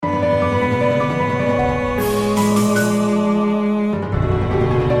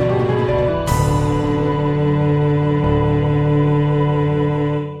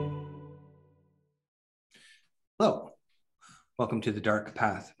welcome to the Dark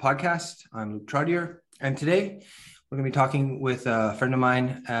Path podcast. I'm Luke Trottier, and today we're going to be talking with a friend of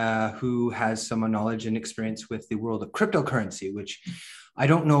mine who has some knowledge and experience with the world of cryptocurrency, which I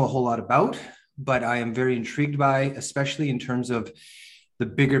don't know a whole lot about, but I am very intrigued by, especially in terms of the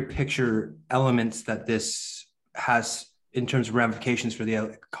bigger picture elements that this has in terms of ramifications for the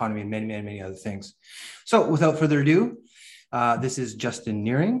economy and many, many, many other things. So without further ado, this is Justin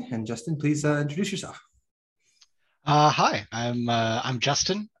Nearing. And Justin, please introduce yourself. Hi, I'm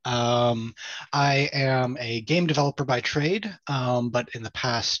Justin. I am a game developer by trade, but in the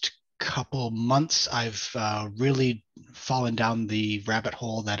past couple months, I've really fallen down the rabbit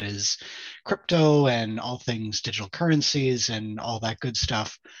hole that is crypto and all things digital currencies and all that good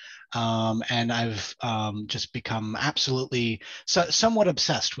stuff. And I've just become absolutely somewhat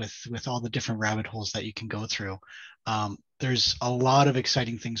obsessed with all the different rabbit holes that you can go through. There's a lot of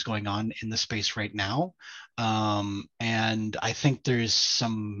exciting things going on in the space right now. And I think there's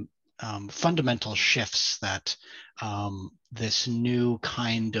some fundamental shifts that this new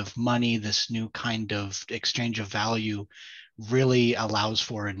kind of money, this new kind of exchange of value really allows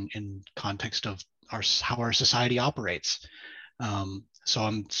for in context of how our society operates. So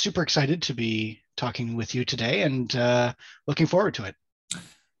I'm super excited to be talking with you today and looking forward to it.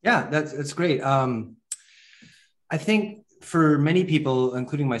 Yeah, that's great. I think for many people,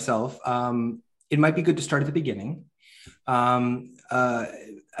 including myself, it might be good to start at the beginning. I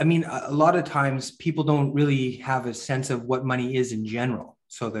mean, a lot of times people don't really have a sense of what money is in general.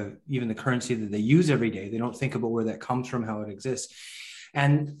 So even the currency that they use every day, they don't think about where that comes from, how it exists.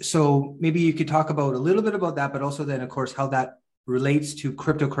 And so maybe you could talk about a little bit about that, but also then, of course, how that relates to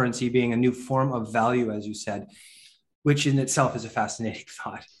cryptocurrency being a new form of value, as you said, which in itself is a fascinating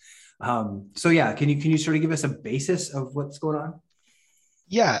thought. So yeah, can you sort of give us a basis of what's going on?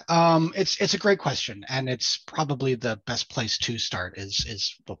 Yeah, it's a great question, and it's probably the best place to start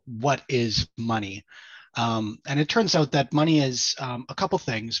is what is money? And it turns out that money is a couple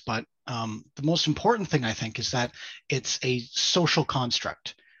things, but the most important thing I think is that it's a social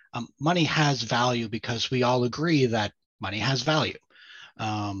construct. Money has value because we all agree that money has value,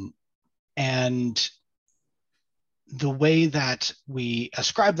 and the way that we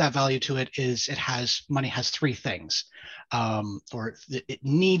ascribe that value to it is money has three things, or it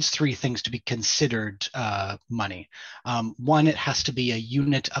needs three things to be considered money. One, it has to be a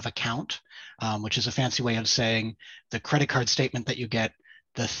unit of account, which is a fancy way of saying the credit card statement that you get,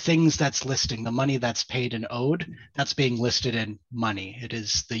 the things that's listing, the money that's paid and owed, that's being listed in money. It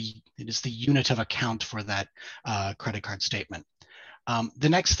is the unit of account for that credit card statement. The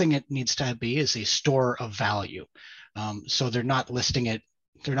next thing it needs to be is a store of value. So they're not listing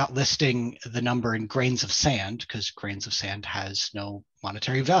the number in grains of sand, because grains of sand has no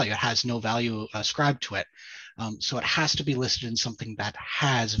monetary value. It has no value ascribed to it. So it has to be listed in something that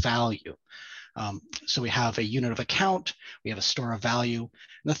has value. So we have a unit of account, we have a store of value. And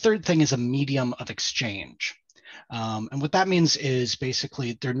the third thing is a medium of exchange. And what that means is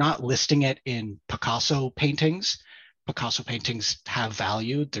basically they're not listing it in Picasso paintings. Picasso paintings have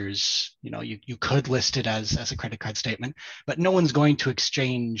value. There's, you could list it as a credit card statement, but no one's going to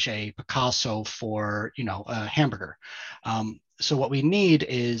exchange a Picasso for, a hamburger. So what we need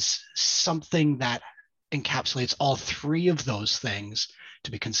is something that encapsulates all three of those things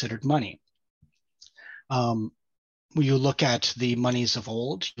to be considered money. When you look at the monies of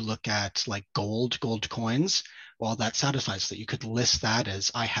old, you look at like gold coins. Well, that satisfies that. You could list that as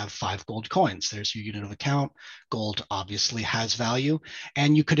I have 5 gold coins. There's your unit of account. Gold obviously has value,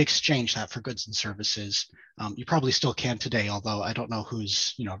 and you could exchange that for goods and services. You probably still can today, although I don't know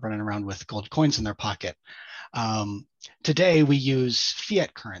who's running around with gold coins in their pocket. Today we use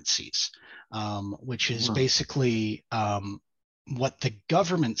fiat currencies, which is basically what the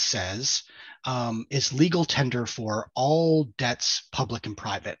government says is legal tender for all debts, public and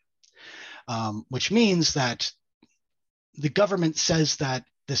private, which means that the government says that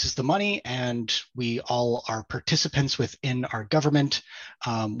this is the money and we all are participants within our government,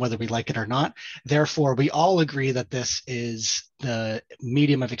 whether we like it or not. Therefore, we all agree that this is the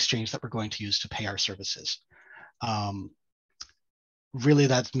medium of exchange that we're going to use to pay our services. Really,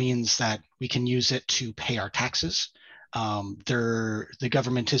 that means that we can use it to pay our taxes. The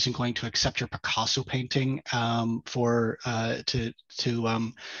government isn't going to accept your Picasso painting to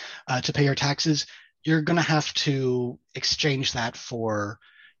pay your taxes. You're going to have to exchange that for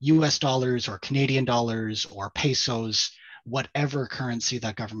US dollars or Canadian dollars or pesos, whatever currency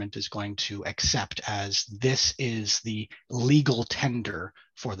that government is going to accept as this is the legal tender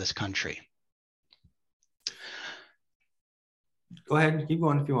for this country. Go ahead, keep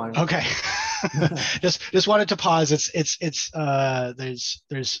going if you want. Okay. Just wanted to pause. There's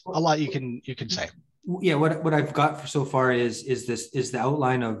a lot you can say. Yeah, what I've got for so far is the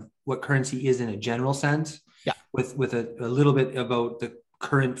outline of what currency is in a general sense, Yeah. with a little bit about the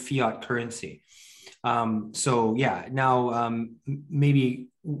current fiat currency. So yeah, now maybe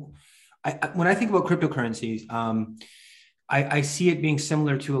when I think about cryptocurrencies, I see it being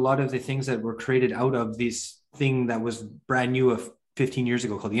similar to a lot of the things that were created out of this thing that was brand new of 15 years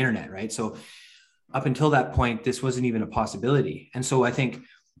ago called the internet, right? So up until that point, this wasn't even a possibility. And so I think,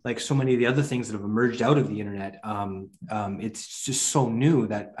 like so many of the other things that have emerged out of the internet, it's just so new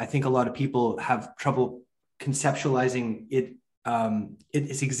that I think a lot of people have trouble conceptualizing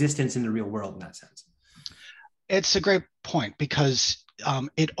its existence in the real world in that sense. It's a great point because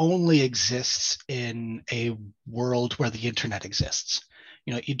it only exists in a world where the internet exists.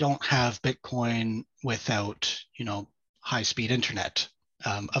 You don't have Bitcoin without, high speed internet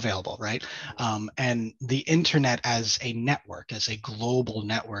available, right? And the internet as a network, as a global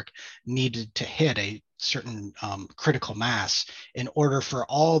network, needed to hit a certain critical mass in order for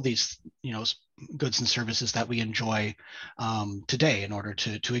all these, goods and services that we enjoy today in order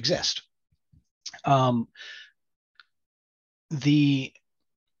to exist. Um, the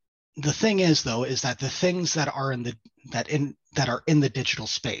the thing is though is that the things that are in the digital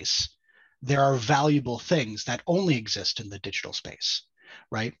space, there are valuable things that only exist in the digital space,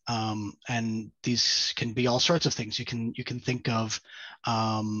 right? And these can be all sorts of things. You can think of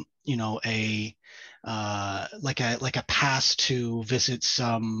a like a pass to visit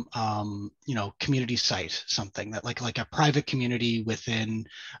some community site, something that like a private community within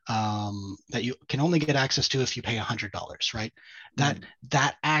that you can only get access to if you pay $100, right?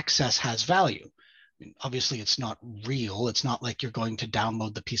 That access has value. Obviously it's not real. It's not like you're going to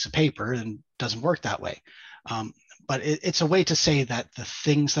download the piece of paper, and it doesn't work that way. But it's a way to say that the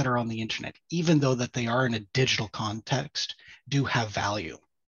things that are on the internet, even though that they are in a digital context, do have value.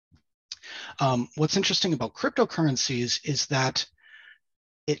 What's interesting about cryptocurrencies is that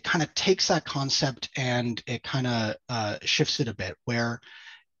it kind of takes that concept and it kind of shifts it a bit, where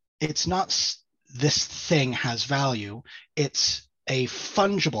it's not this thing has value, it's a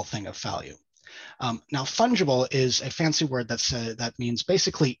fungible thing of value. Now, fungible is a fancy word that means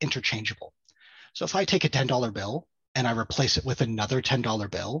basically interchangeable. So if I take a $10 bill and I replace it with another $10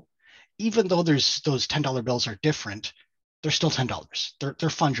 bill, even though those $10 bills are different, they're still $10. They're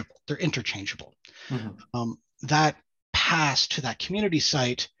fungible. They're interchangeable. Mm-hmm. That pass to that community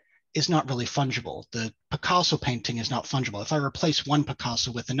site is not really fungible. The Picasso painting is not fungible. If I replace one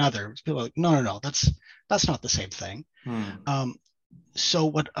Picasso with another, people are like, no, that's not the same thing. So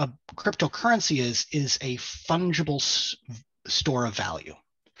what a cryptocurrency is a fungible store of value,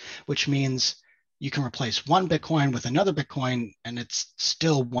 which means you can replace one Bitcoin with another Bitcoin and it's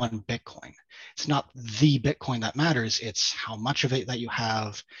still one Bitcoin. It's not the Bitcoin that matters, it's how much of it that you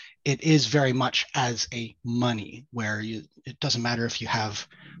have. It is very much as a money, where it doesn't matter if you have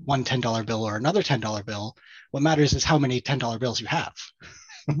one $10 bill or another $10 bill. What matters is how many $10 bills you have.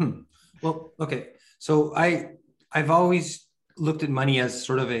 Mm-hmm. Well, okay. So I've always looked at money as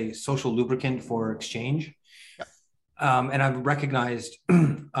sort of a social lubricant for exchange. And I've recognized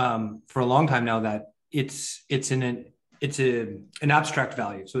for a long time now that it's an abstract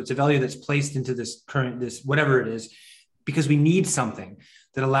value. So it's a value that's placed into this whatever it is, because we need something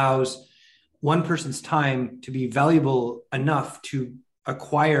that allows one person's time to be valuable enough to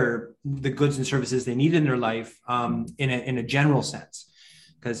acquire the goods and services they need in their life in a general sense.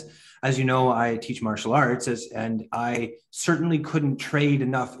 Because as you know, I teach martial arts and I certainly couldn't trade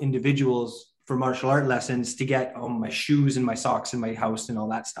enough individuals for martial art lessons to get my shoes and my socks and my house and all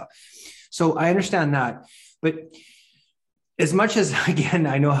that stuff. So I understand that. But as much as, again,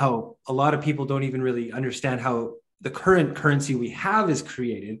 I know how a lot of people don't even really understand how the current currency we have is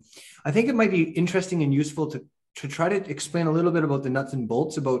created, I think it might be interesting and useful to try to explain a little bit about the nuts and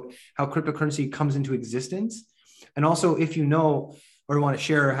bolts about how cryptocurrency comes into existence. And also, if you know or want to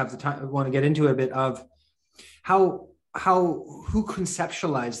share or have the time, want to get into a bit of who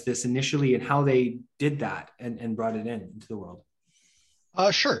conceptualized this initially and how they did that and brought it into the world.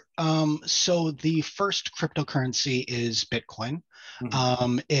 Sure. So the first cryptocurrency is Bitcoin.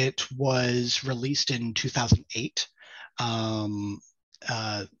 Mm-hmm. It was released in 2008.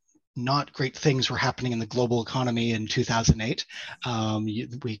 Not great things were happening in the global economy in 2008.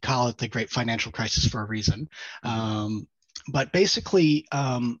 We call it the Great Financial Crisis for a reason. But basically,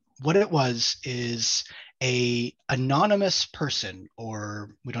 what it was is a anonymous person,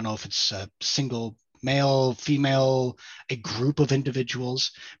 or we don't know if it's a single male, female, a group of individuals,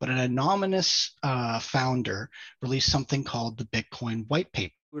 but an anonymous founder released something called the Bitcoin White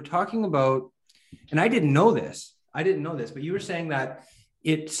Paper. We're talking about, and I didn't know this. I didn't know this, but you were saying that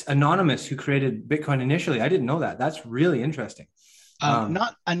it's Anonymous who created Bitcoin initially. I didn't know that. That's really interesting.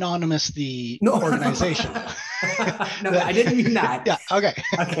 Not Anonymous, the No, organization. no, I didn't mean that. Yeah. Okay.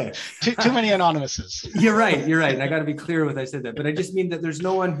 Okay. Too many Anonymouses. You're right. You're right. And I got to be clear with I said that, but I just mean that there's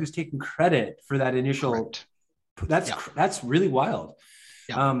no one who's taking credit for that initial. Correct. That's really wild.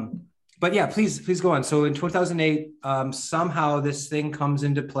 Yeah. But yeah, please go on. So in 2008, somehow this thing comes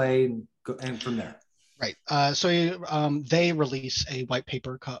into play and from there. Right. So they release a white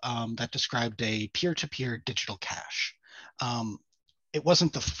paper that described a peer-to-peer digital cash. It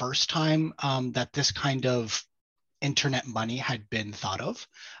wasn't the first time that this kind of internet money had been thought of.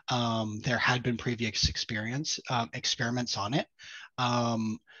 There had been previous experiments on it.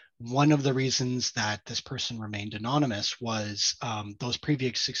 One of the reasons that this person remained anonymous was those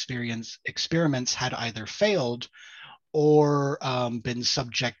previous experiments had either failed or been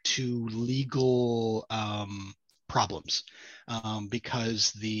subject to legal problems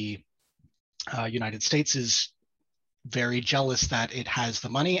because the United States is very jealous that it has the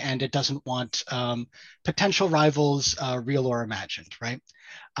money and it doesn't want potential rivals, real or imagined, right?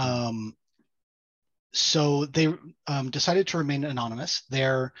 So they decided to remain anonymous.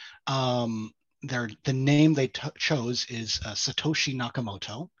 The name they chose is Satoshi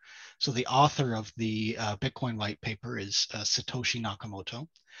Nakamoto. So the author of the Bitcoin white paper is Satoshi Nakamoto.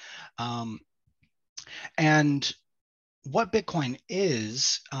 And what Bitcoin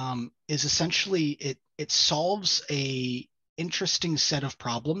is essentially it solves a interesting set of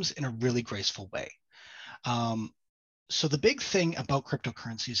problems in a really graceful way. So the big thing about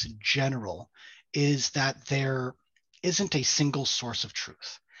cryptocurrencies in general is that there isn't a single source of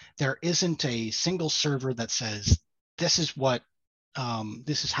truth. There isn't a single server that says, this is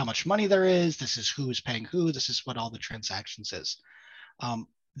how much money there is, this is who is paying who, this is what all the transactions is.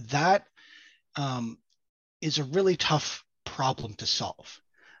 That is a really tough problem to solve.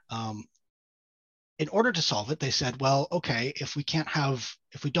 In order to solve it, they said, well, okay, if we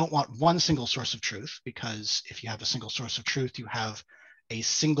don't want one single source of truth, because if you have a single source of truth, you have a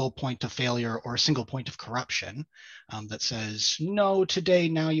single point of failure or a single point of corruption that says, no, today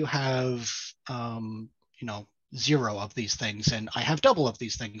now you have, 0 of these things, and I have double of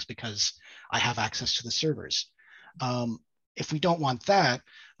these things because I have access to the servers. If we don't want that,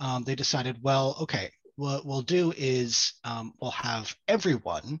 they decided, well, okay, what we'll do is we'll have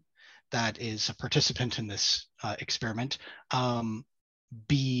everyone that is a participant in this experiment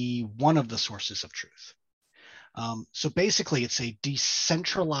be one of the sources of truth. So basically, it's a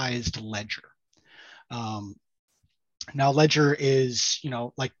decentralized ledger. Now, ledger is,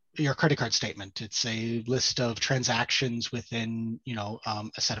 like your credit card statement. It's a list of transactions within, a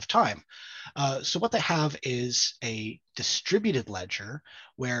set of time. So what they have is a distributed ledger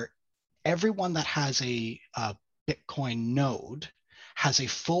where everyone that has a Bitcoin node has a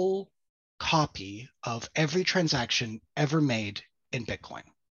full copy of every transaction ever made in Bitcoin.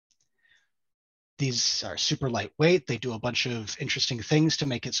 These are super lightweight. They do a bunch of interesting things to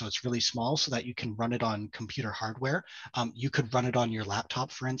make it so it's really small so that you can run it on computer hardware. You could run it on your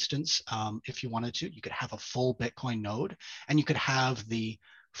laptop, for instance, if you wanted to. You could have a full Bitcoin node, and you could have the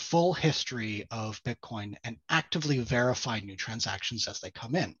full history of Bitcoin and actively verify new transactions as they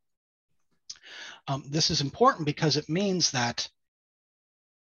come in. This is important because it means that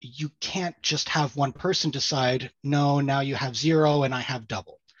you can't just have one person decide, no, now you have 0 and I have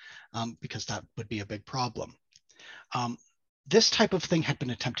double. Because that would be a big problem. This type of thing had been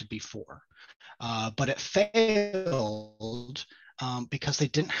attempted before, but it failed because they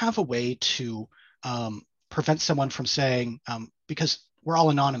didn't have a way to prevent someone from saying, because we're all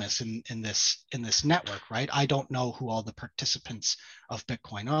anonymous in this network, right? I don't know who all the participants of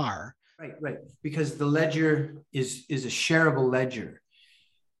Bitcoin are. Right. Because the ledger is a shareable ledger,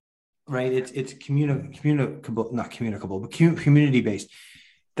 right? It's communicable, not communicable, but community based.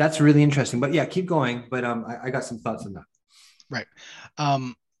 That's really interesting. But yeah, keep going. But I got some thoughts on that. Right.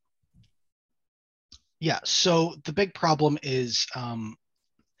 Yeah. So the big problem is,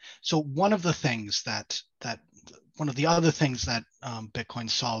 so one of the other things that Bitcoin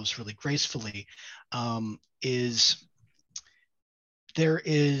solves really gracefully is there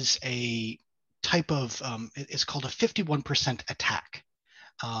is a type of, it's called a 51% attack.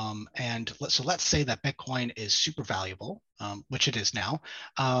 And so let's say that Bitcoin is super valuable, which it is now.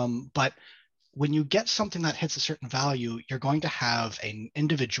 But when you get something that hits a certain value, you're going to have an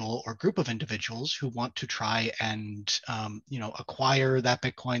individual or group of individuals who want to try and acquire that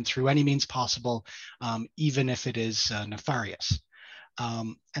Bitcoin through any means possible, even if it is nefarious.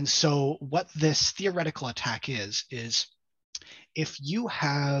 And so what this theoretical attack is If you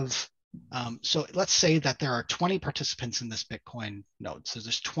have, so let's say that there are 20 participants in this Bitcoin node. So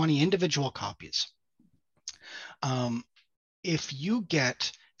there's 20 individual copies. If you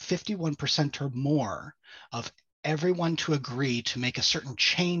get 51% or more of everyone to agree to make a certain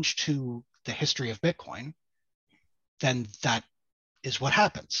change to the history of Bitcoin, then that is what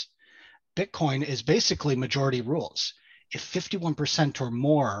happens. Bitcoin is basically majority rules. If 51% or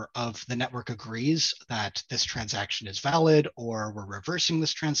more of the network agrees that this transaction is valid, or we're reversing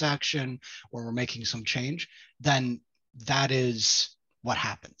this transaction, or we're making some change, then that is what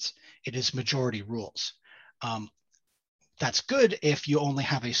happens. It is majority rules. That's good if you only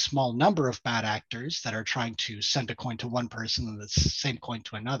have a small number of bad actors that are trying to send a coin to one person and the same coin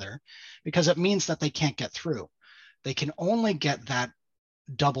to another, because it means that they can't get through. They can only get that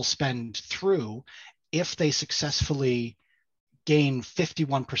double spend through if they successfully gain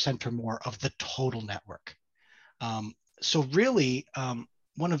 51% or more of the total network. So really,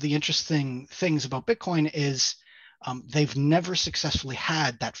 one of the interesting things about Bitcoin is they've never successfully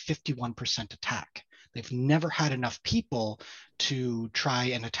had that 51% attack. They've never had enough people to try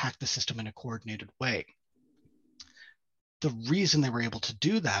and attack the system in a coordinated way. The reason they were able to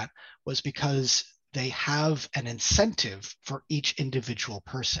do that was because they have an incentive for each individual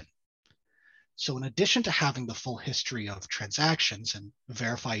person. So in addition to having the full history of transactions and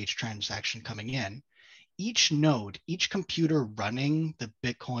verify each transaction coming in, each node, each computer running the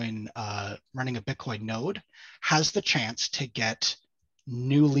Bitcoin, running a Bitcoin node has the chance to get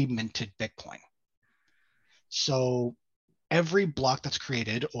newly minted Bitcoin. So every block that's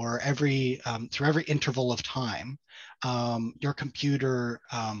created, or every through every interval of time, your computer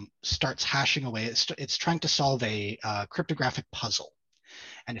starts hashing away. It's trying to solve a cryptographic puzzle.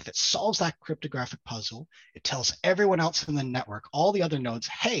 And if it solves that cryptographic puzzle, it tells everyone else in the network, all the other nodes,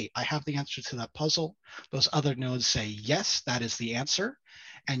 hey, I have the answer to that puzzle. Those other nodes say, yes, that is the answer.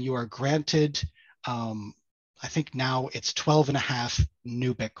 And you are granted, I think now it's 12.5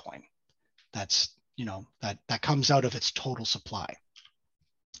 new Bitcoin. That's, that comes out of its total supply.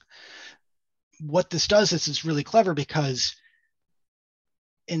 What this does is it's really clever because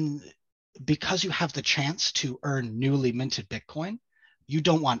you have the chance to earn newly minted Bitcoin, you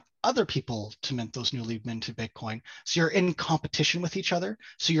don't want other people to mint those newly minted Bitcoin. So you're in competition with each other.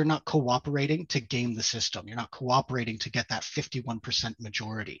 So you're not cooperating to game the system. You're not cooperating to get that 51%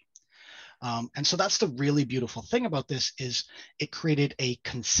 majority. And so that's the really beautiful thing about this, is it created a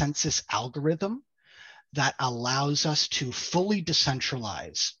consensus algorithm that allows us to fully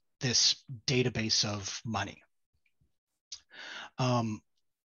decentralize this database of money.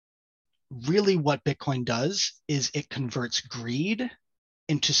 Really what Bitcoin does is it converts greed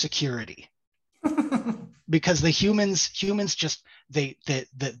into security. Because the humans just, the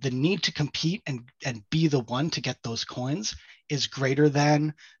need to compete and be the one to get those coins is greater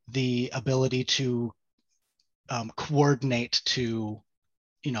than the ability to coordinate to,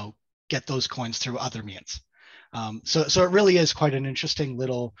 get those coins through other means. So it really is quite an interesting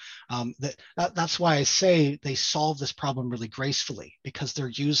little, that's why I say they solve this problem really gracefully, because they're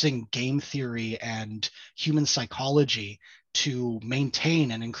using game theory and human psychology to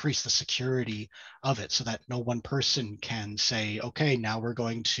maintain and increase the security of it, so that no one person can say, okay, now we're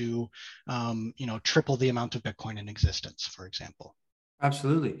going to, triple the amount of Bitcoin in existence, for example.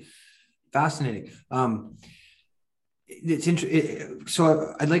 Absolutely. Fascinating. It's interesting.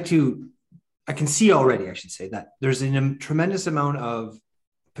 So I can see already, I should say, that there's a tremendous amount of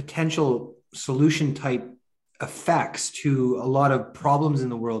potential solution type effects to a lot of problems in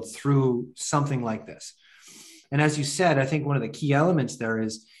the world through something like this. And as you said, I think one of the key elements there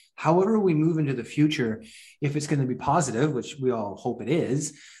is, however we move into the future, if it's going to be positive, which we all hope it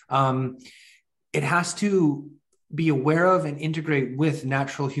is, it has to be aware of and integrate with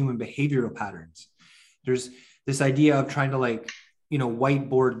natural human behavioral patterns. There's this idea of trying to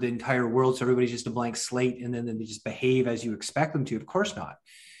whiteboard the entire world so everybody's just a blank slate and then they just behave as you expect them to. Of course not.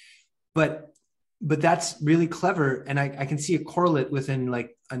 But that's really clever. And I can see a correlate within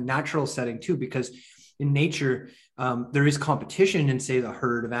a natural setting too, because in nature, there is competition in, say, the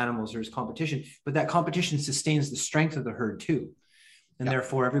herd of animals, there's competition, but that competition sustains the strength of the herd too. And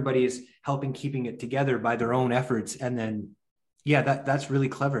therefore everybody is helping keeping it together by their own efforts. And then, that's really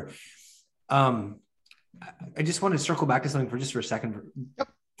clever. I just want to circle back to something for a second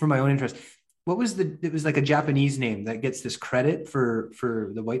for my own interest. What was it was like a Japanese name that gets this credit for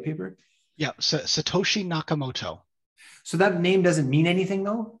the white paper? Yeah. Satoshi Nakamoto. So that name doesn't mean anything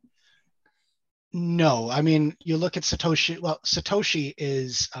though? No, I mean, you look at Satoshi. Well, Satoshi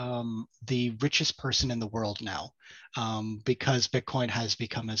is the richest person in the world now, because Bitcoin has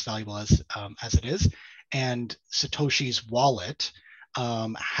become as valuable as it is. and Satoshi's wallet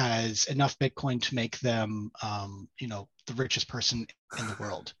has enough Bitcoin to make them, the richest person in the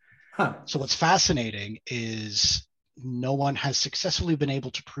world. Huh. So what's fascinating is no one has successfully been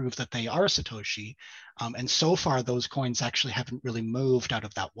able to prove that they are Satoshi. And so far, those coins actually haven't really moved out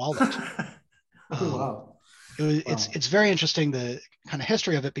of that wallet. Oh, wow. It's very interesting, the kind of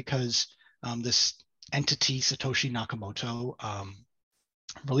history of it, because this entity, Satoshi Nakamoto,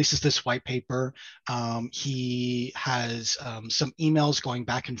 releases this white paper. He has some emails going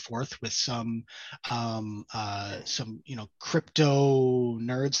back and forth with some crypto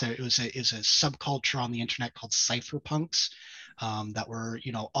nerds. There is a subculture on the internet called cypherpunks that were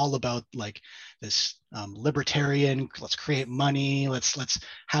all about like this libertarian. Let's create money. Let's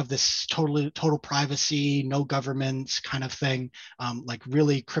have this total privacy, no governments kind of thing. Like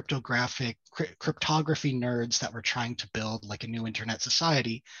really cryptography nerds that were trying to build like a new internet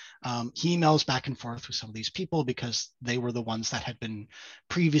society. He emails back and forth with some of these people because they were the ones that had been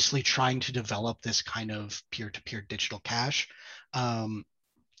previously trying to develop this kind of peer-to-peer digital cash.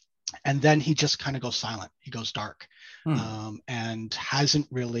 And then he just kind of goes silent. He goes dark, and hasn't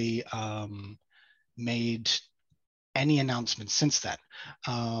really made any announcements since then.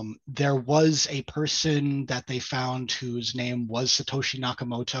 There was a person that they found whose name was Satoshi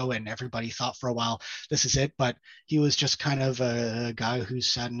Nakamoto, and everybody thought for a while, this is it. But he was just kind of a guy who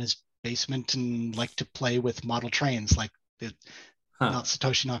sat in his basement and liked to play with model trains, like not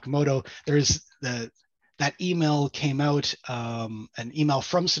Satoshi Nakamoto. There's that email came out, an email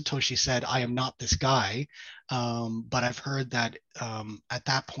from Satoshi said, I am not this guy. But I've heard that at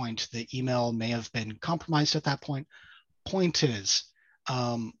that point, the email may have been compromised at that point. Point is,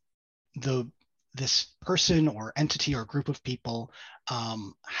 this person or entity or group of people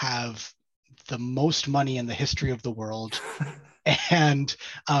have the most money in the history of the world and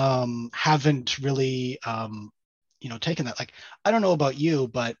haven't really, taken that. Like, I don't know about you,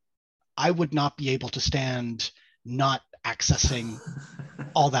 but I would not be able to stand not accessing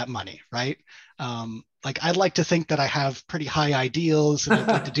all that money, right? Like, I'd like to think that I have pretty high ideals and I'd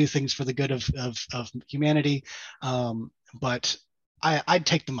like to do things for the good of humanity. But I'd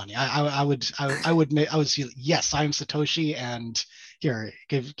take the money. I would say, yes, I'm Satoshi, and here,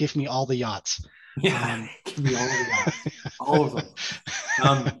 give me all the yachts. Yeah, give me all of the yachts, all of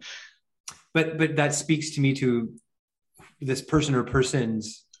them. But that speaks to me to this person or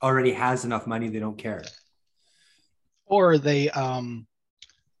persons already has enough money, they don't care. Or they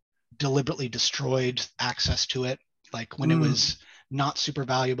deliberately destroyed access to it, like when it was not super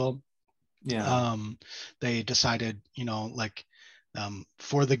valuable. Yeah. They decided,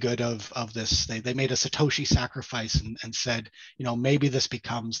 for the good of this, they made a Satoshi sacrifice and said, maybe this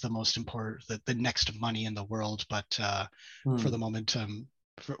becomes the most important, the next money in the world. But for the moment,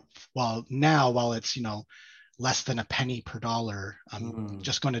 while it's, less than a penny per dollar, I'm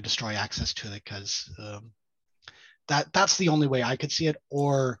just going to destroy access to it, because that's the only way I could see it.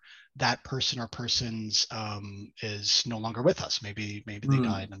 Or that person or persons is no longer with us. Maybe they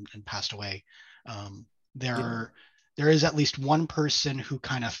died and passed away. There is at least one person who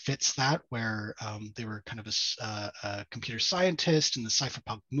kind of fits that, where they were kind of a computer scientist in the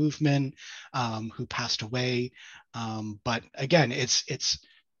cypherpunk movement, who passed away. But again,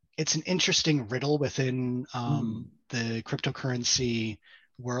 it's an interesting riddle within the cryptocurrency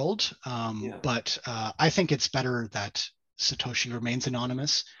world. But I think it's better that Satoshi remains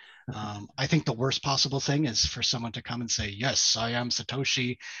anonymous. I think the worst possible thing is for someone to come and say, yes, I am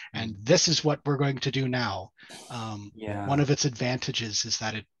Satoshi, and this is what we're going to do now. One of its advantages is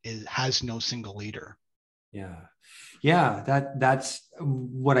that it has no single leader. That's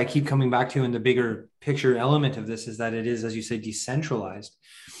what I keep coming back to in the bigger picture element of this, is that it is, as you say, decentralized.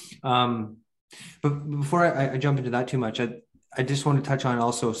 But before I jump into that too much, I just want to touch on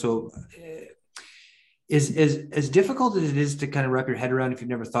also, so is as difficult as it is to kind of wrap your head around if you've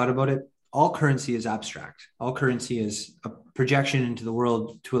never thought about it, all currency is abstract. All currency is a projection into the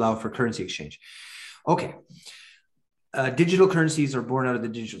world to allow for currency exchange. Okay. Digital currencies are born out of the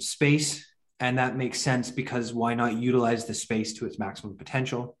digital space, and that makes sense, because why not utilize the space to its maximum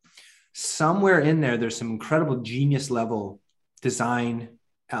potential? Somewhere in there, there's some incredible genius level design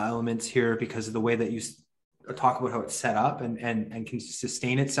elements here, because of the way that you talk about how it's set up and can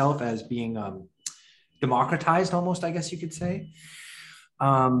sustain itself as being democratized, almost, I guess you could say.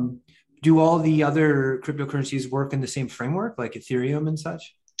 Do all the other cryptocurrencies work in the same framework, like Ethereum and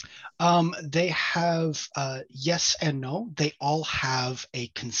such? They have yes and no. They all have a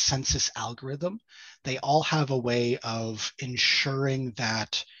consensus algorithm. They all have a way of ensuring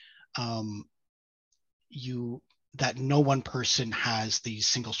that that no one person has the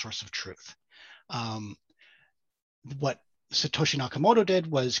single source of truth. What Satoshi Nakamoto did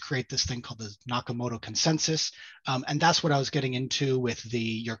was create this thing called the Nakamoto consensus. And that's what I was getting into with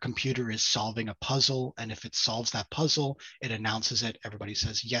your computer is solving a puzzle. And if it solves that puzzle, it announces it. Everybody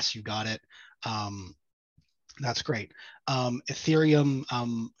says, yes, you got it. That's great.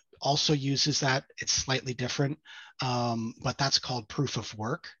 Ethereum also uses that. It's slightly different, but that's called proof of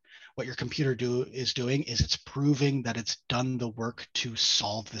work. What your computer is doing is it's proving that it's done the work to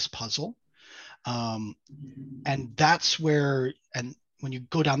solve this puzzle. And that's where, and when you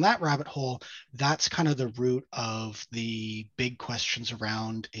go down that rabbit hole, that's kind of the root of the big questions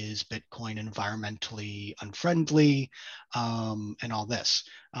around, is Bitcoin environmentally unfriendly, and all this.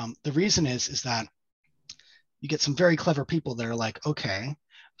 The reason is that you get some very clever people that are like, okay,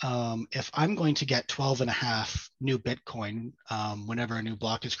 if I'm going to get 12 and a half new Bitcoin whenever a new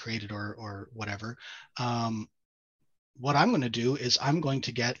block is created or whatever, what I'm going to do is I'm going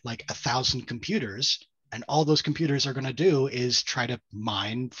to get like 1,000 computers, and all those computers are going to do is try to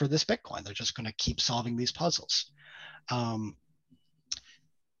mine for this Bitcoin. They're just going to keep solving these puzzles.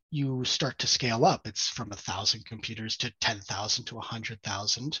 You start to scale up. It's from 1,000 computers to 10,000 to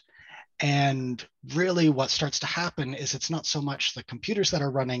 100,000. And really what starts to happen is it's not so much the computers that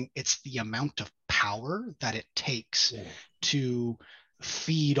are running, it's the amount of power that it takes to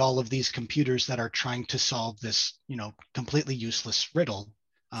feed all of these computers that are trying to solve this, completely useless riddle,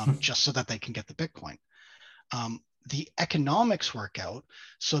 just so that they can get the Bitcoin. The economics work out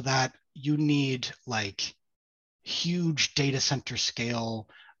so that you need like huge data center scale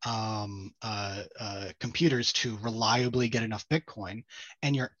computers to reliably get enough Bitcoin,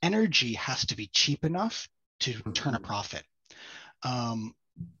 and your energy has to be cheap enough to turn a profit.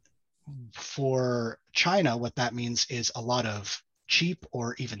 For China, what that means is a lot of cheap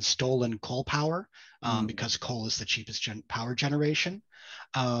or even stolen coal power, because coal is the cheapest power generation.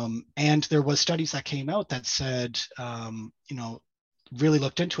 And there was studies that came out that said, really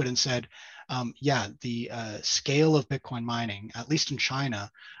looked into it and said, the scale of Bitcoin mining, at least in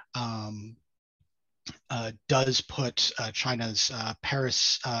China, does put China's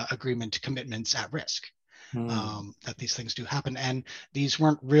Paris Agreement commitments at risk. That these things do happen. And these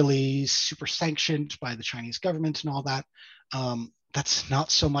weren't really super sanctioned by the Chinese government and all that. That's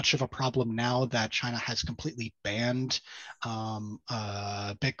not so much of a problem now that China has completely banned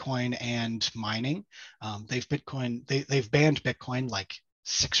Bitcoin and mining. They've banned Bitcoin like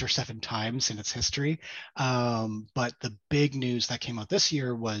 6 or 7 times in its history. But the big news that came out this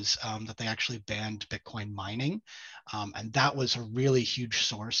year was that they actually banned Bitcoin mining. And that was a really huge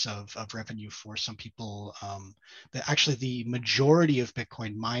source of revenue for some people. That actually the majority of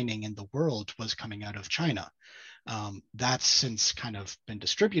Bitcoin mining in the world was coming out of China. That's since kind of been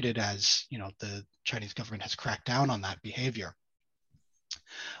distributed as, the Chinese government has cracked down on that behavior.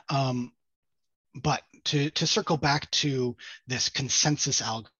 But to circle back to this consensus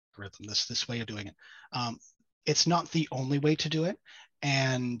algorithm, this way of doing it, it's not the only way to do it.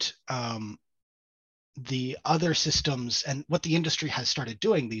 And the other systems and what the industry has started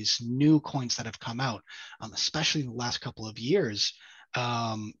doing, these new coins that have come out, especially in the last couple of years,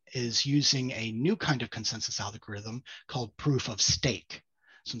 is using a new kind of consensus algorithm called proof of stake.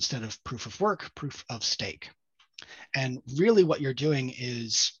 So instead of proof of work, proof of stake. And really what you're doing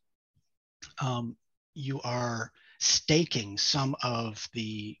is you are staking some of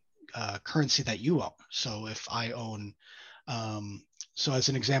the currency that you own. So if I own, so as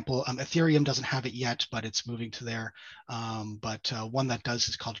an example, Ethereum doesn't have it yet, but it's moving to there. But one that does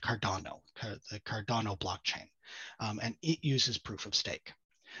is called Cardano, the Cardano blockchain. And it uses proof of stake.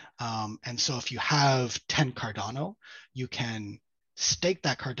 And so if you have 10 Cardano, you can stake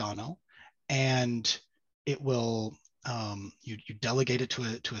that Cardano, and it will, you delegate it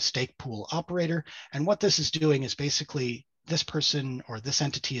to a stake pool operator. And what this is doing is basically this person or this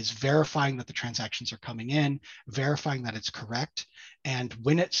entity is verifying that the transactions are coming in, verifying that it's correct. And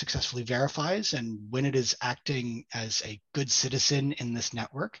when it successfully verifies and when it is acting as a good citizen in this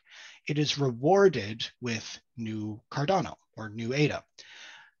network, it is rewarded with new Cardano or new ADA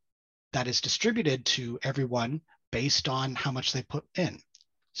that is distributed to everyone based on how much they put in.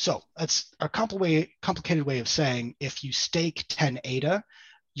 So that's a complicated way of saying if you stake 10 ADA,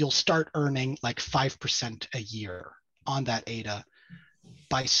 you'll start earning like 5% a year on that ADA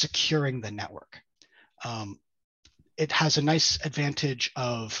by securing the network. It has a nice advantage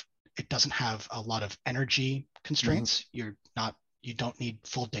of it doesn't have a lot of energy constraints. You don't need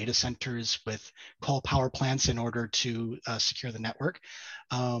full data centers with coal power plants in order to secure the network.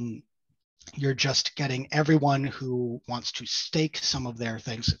 You're just getting everyone who wants to stake some of their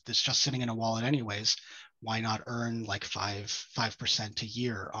things that's just sitting in a wallet anyways. Why not earn like 5% a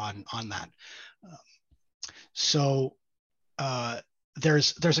year on that? So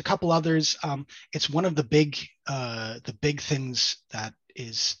there's a couple others. It's one of the big things that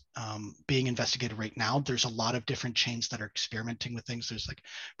is being investigated right now. There's a lot of different chains that are experimenting with things. There's like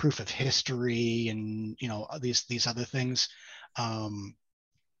proof of history and these other things.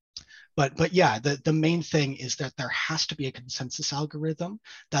 But yeah, the main thing is that there has to be a consensus algorithm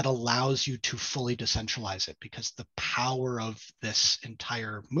that allows you to fully decentralize it, because the power of this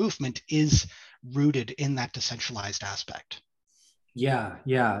entire movement is rooted in that decentralized aspect. Yeah,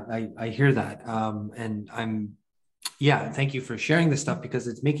 I hear that. And yeah, thank you for sharing this stuff because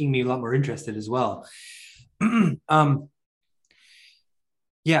it's making me a lot more interested as well. um,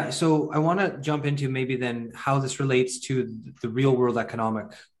 yeah, so I want to jump into maybe then how this relates to the real world economic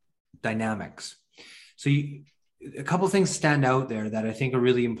dynamics. So a couple things stand out there that I think are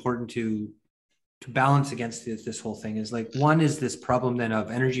really important to balance against this whole thing is like one is this problem then of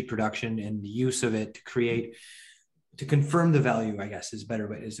energy production and the use of it to confirm the value, I guess is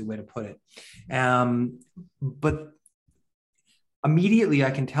a way to put it. But immediately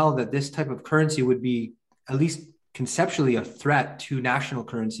I can tell that this type of currency would be at least conceptually a threat to national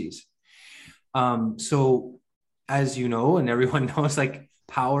currencies. So as you know, and everyone knows, like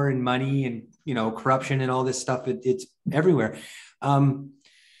power and money and corruption and all this stuff, it's everywhere.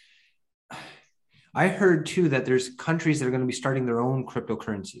 I heard too that there's countries that are going to be starting their own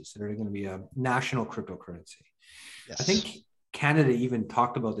cryptocurrencies that are going to be a national cryptocurrency. Yes. I think Canada even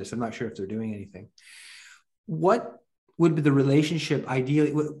talked about this. I'm not sure if they're doing anything. What would be the relationship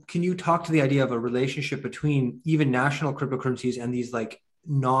ideally? Can you talk to the idea of a relationship between even national cryptocurrencies and these like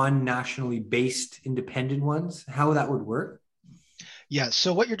non-nationally based independent ones? How that would work? Yeah,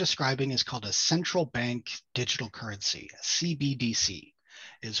 so what you're describing is called a central bank digital currency, CBDC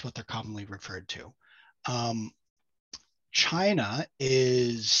is what they're commonly referred to. China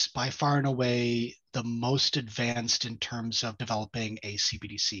is by far and away the most advanced in terms of developing a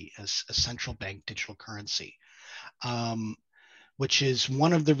CBDC, as a central bank digital currency, which is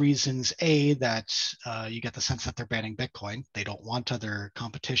one of the reasons, that you get the sense that they're banning Bitcoin. They don't want other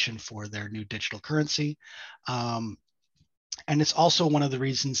competition for their new digital currency. And it's also one of the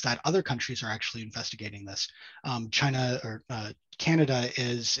reasons that other countries are actually investigating this. Canada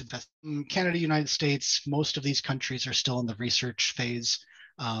is Canada, United States. Most of these countries are still in the research phase.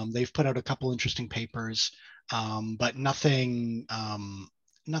 They've put out a couple interesting papers, but nothing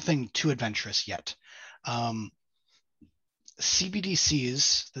too adventurous yet.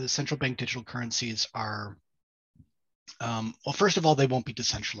 CBDCs, the central bank digital currencies, are well, first of all, they won't be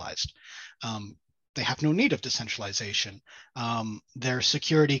decentralized. They have no need of decentralization. Their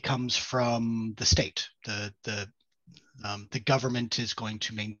security comes from the state. The government is going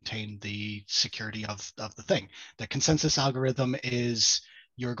to maintain the security of the thing. The consensus algorithm is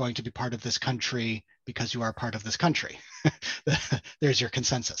you're going to be part of this country because you are part of this country. There's your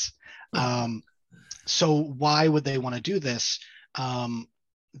consensus. So why would they want to do this?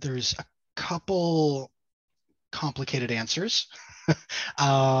 There's a couple complicated answers.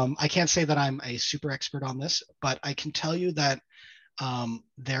 I can't say that I'm a super expert on this, but I can tell you that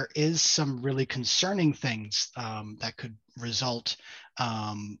there is some really concerning things that could result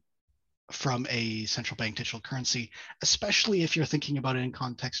from a central bank digital currency, especially if you're thinking about it in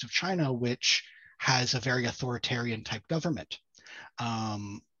context of China, which has a very authoritarian type government.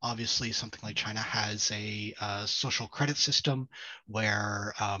 Obviously, something like China has a social credit system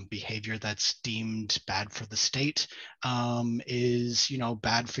where behavior that's deemed bad for the state is,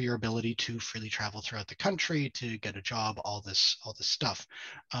 bad for your ability to freely travel throughout the country, to get a job, all this stuff.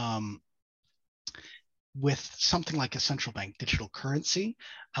 With something like a central bank digital currency,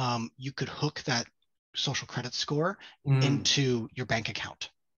 you could hook that social credit score into your bank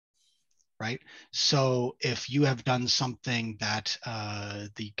account. Right? So if you have done something that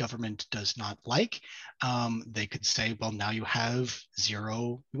the government does not like, they could say, well, now you have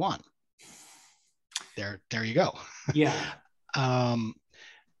 0 yuan. There you go. Yeah.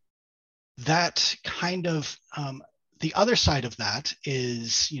 That kind of, the other side of that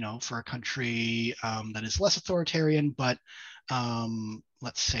is, for a country that is less authoritarian, but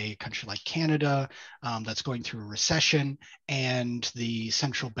let's say a country like Canada that's going through a recession, and the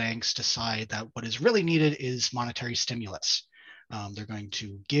central banks decide that what is really needed is monetary stimulus. They're going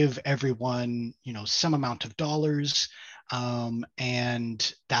to give everyone, some amount of dollars,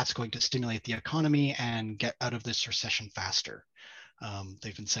 and that's going to stimulate the economy and get out of this recession faster.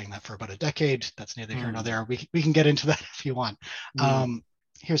 They've been saying that for about a decade. That's neither here nor there. We can get into that if you want.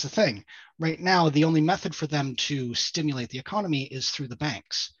 Here's the thing. Right now, the only method for them to stimulate the economy is through the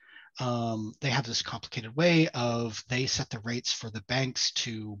banks. They have this complicated way of they set the rates for the banks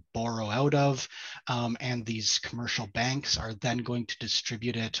to borrow out of, and these commercial banks are then going to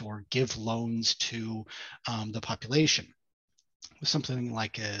distribute it or give loans to the population. With something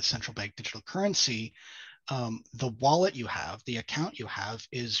like a central bank digital currency, the wallet you have, the account you have,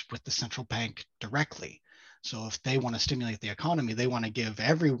 is with the central bank directly. So if they want to stimulate the economy, they want to give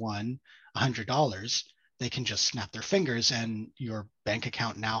everyone $100, they can just snap their fingers and your bank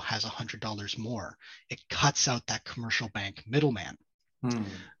account now has $100 more. It cuts out that commercial bank middleman.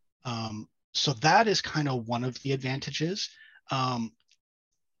 So that is kind of one of the advantages.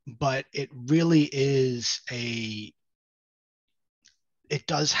 But it really is it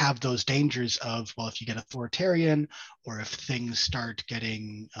does have those dangers of, well, if you get authoritarian or if things start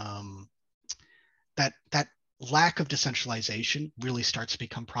getting that lack of decentralization really starts to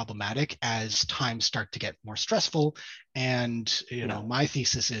become problematic as times start to get more stressful. And my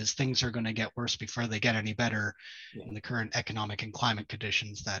thesis is things are going to get worse before they get any better in the current economic and climate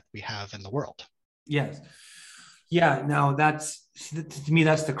conditions that we have in the world. Yes. Yeah. Now to me,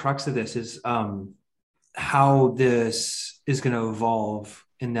 that's the crux of this, is how this is going to evolve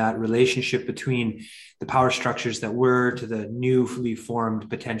in that relationship between the power structures that were to the newly formed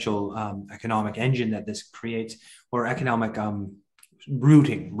potential economic engine that this creates, or economic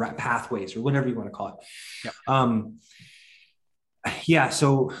routing pathways, or whatever you want to call it. Yep.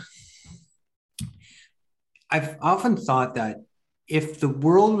 So I've often thought that if the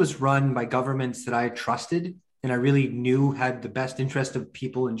world was run by governments that I trusted and I really knew had the best interest of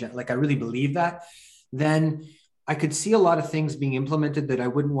people, and like I really believe that, then I could see a lot of things being implemented that I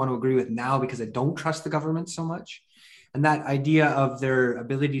wouldn't want to agree with now because I don't trust the government so much. And that idea of their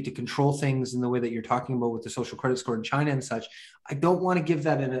ability to control things in the way that you're talking about with the social credit score in China and such, I don't want to give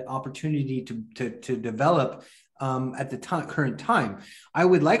that an opportunity to develop at the current time. I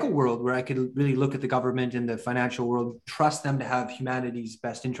would like a world where I could really look at the government and the financial world, trust them to have humanity's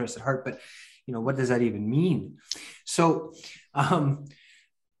best interests at heart. But what does that even mean? So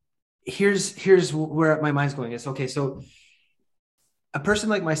here's where my mind's going. Is okay. So a person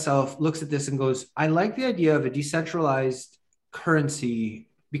like myself looks at this and goes, I like the idea of a decentralized currency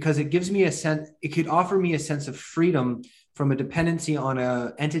because it gives me a sense, it could offer me a sense of freedom from a dependency on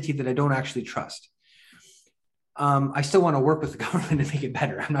an entity that I don't actually trust. I still want to work with the government to make it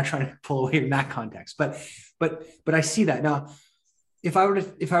better. I'm not trying to pull away from that context, but I see that now. If I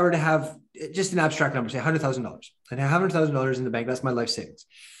were to have just an abstract number, say $100,000, and I have $100,000 in the bank, that's my life savings,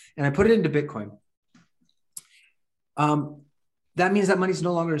 and I put it into Bitcoin, that means that money's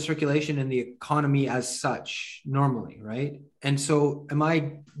no longer in circulation in the economy as such normally, right? And so am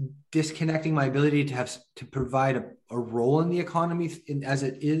I disconnecting my ability to provide a role in the economy as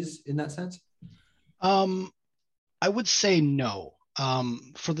it is in that sense? I would say no,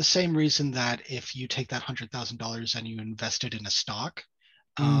 for the same reason that if you take that $100,000 and you invest it in a stock,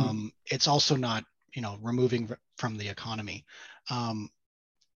 it's also not, removing from the economy.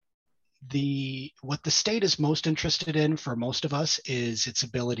 What the state is most interested in for most of us is its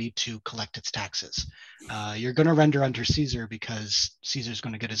ability to collect its taxes. You're going to render under Caesar because Caesar's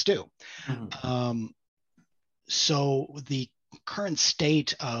going to get his due. So the current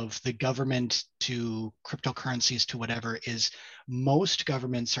state of the government to cryptocurrencies to whatever is most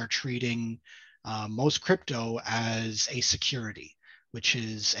governments are treating most crypto as a security, which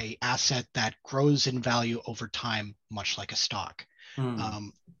is a asset that grows in value over time, much like a stock.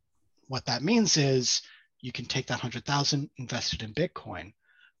 What that means is you can take that 100,000, invest it in Bitcoin.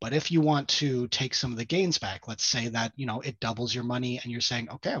 But if you want to take some of the gains back, let's say that, it doubles your money and you're saying,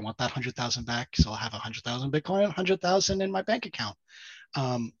 okay, I want that 100,000 back. So I'll have 100,000 Bitcoin and 100,000 in my bank account.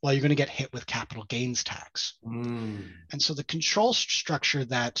 Well, you're going to get hit with capital gains tax. And so the control structure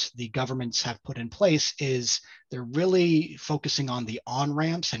that the governments have put in place is they're really focusing on the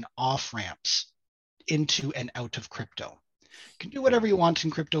on-ramps and off-ramps into and out of crypto. You can do whatever you want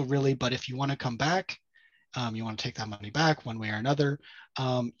in crypto, really, but if you want to come back, you want to take that money back one way or another,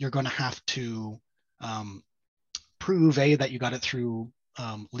 you're going to have to prove that you got it through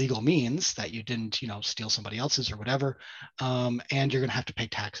legal means, that you didn't, steal somebody else's or whatever, and you're going to have to pay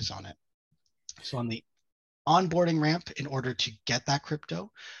taxes on it. So on the onboarding ramp, in order to get that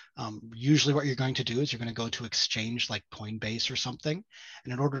crypto, usually what you're going to do is you're going to go to exchange like Coinbase or something.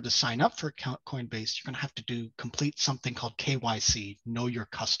 And in order to sign up for Coinbase, you're going to have to complete something called KYC, know your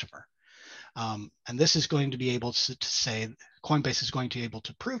customer. And this is going to be able to say, Coinbase is going to be able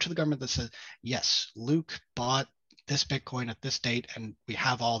to prove to the government that says, yes, Luke bought this Bitcoin at this date, and we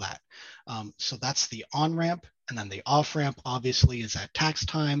have all that. So that's the on-ramp. And then the off-ramp, obviously, is at tax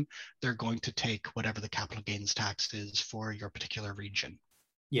time. They're going to take whatever the capital gains tax is for your particular region.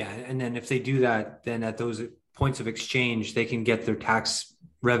 Yeah, and then if they do that, then at those points of exchange, they can get their tax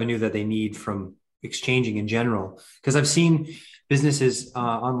revenue that they need from exchanging in general. Because I've seen businesses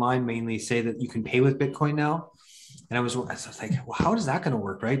online mainly say that you can pay with Bitcoin now, and I was like, well, how is that going to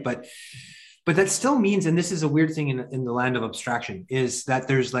work, right? But that still means, and this is a weird thing in the land of abstraction, is that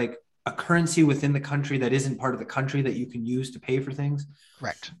there's like a currency within the country that isn't part of the country that you can use to pay for things.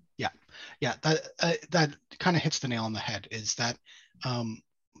 Correct. Yeah, yeah. That kind of hits the nail on the head. Is that um,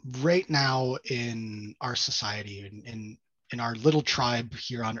 right now in our society, in our little tribe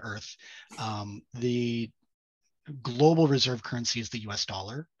here on Earth, the global reserve currency is the U.S.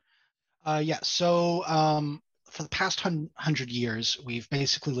 dollar. Yeah. So for the past 100 years, we've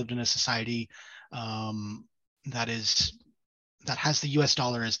basically lived in a society um, that is that has the U.S.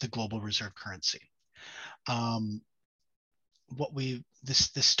 dollar as the global reserve currency. Um, what we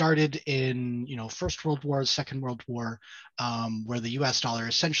this started in First World War, Second World War, where the U.S. dollar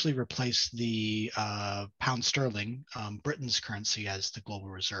essentially replaced the pound sterling, Britain's currency, as the global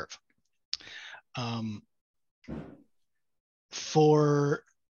reserve. Um, for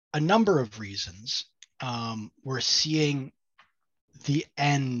a number of reasons, we're seeing the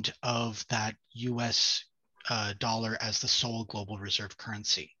end of that U.S. Dollar as the sole global reserve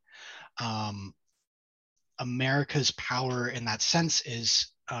currency. America's power in that sense is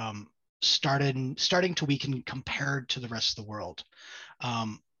starting to weaken compared to the rest of the world.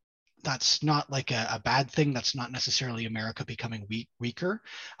 Um, that's not like a bad thing. That's not necessarily America becoming weaker.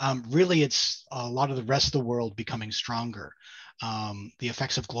 Really, it's a lot of the rest of the world becoming stronger. The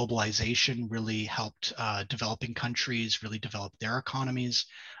effects of globalization really helped developing countries really develop their economies.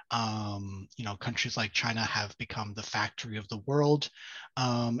 Countries like China have become the factory of the world,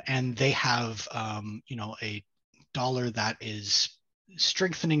 and they have, a dollar that is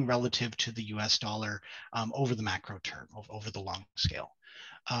strengthening relative to the U.S. dollar over the macro term, over the long scale.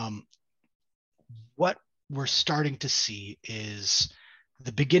 Um, what we're starting to see is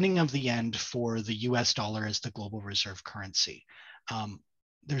the beginning of the end for the US dollar as the global reserve currency.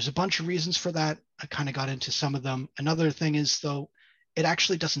 There's a bunch of reasons for that. I kind of got into some of them. Another thing is, though, it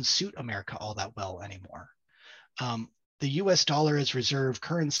actually doesn't suit America all that well anymore. The US dollar as reserve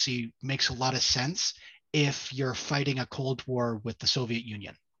currency makes a lot of sense if you're fighting a Cold War with the Soviet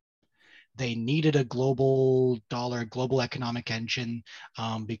Union. They needed a global dollar, global economic engine,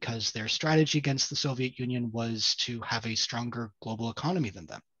 because their strategy against the Soviet Union was to have a stronger global economy than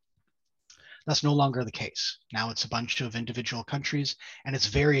them. That's no longer the case. Now it's a bunch of individual countries, and it's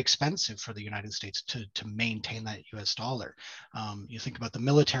very expensive for the United States to maintain that US dollar. You think about the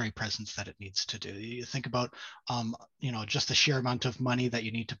military presence that it needs to do. You think about just the sheer amount of money that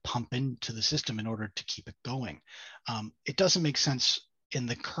you need to pump into the system in order to keep it going. It doesn't make sense in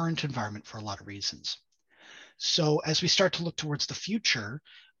the current environment for a lot of reasons. So as we start to look towards the future,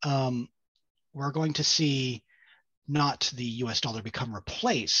 we're going to see not the US dollar become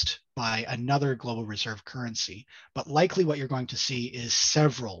replaced by another global reserve currency, but likely what you're going to see is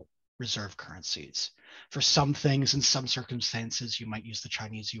several reserve currencies. For some things, in some circumstances, you might use the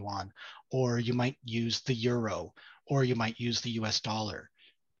Chinese yuan, or you might use the euro, or you might use the US dollar,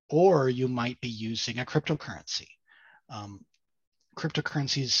 or you might be using a cryptocurrency.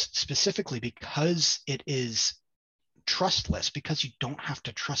 Cryptocurrencies specifically, because it is trustless, because you don't have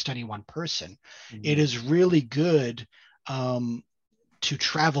to trust any one person, it is really good to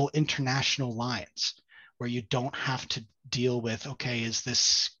travel international lines where you don't have to deal with, okay, is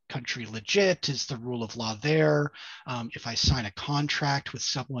this country legit? Is the rule of law there? If I sign a contract with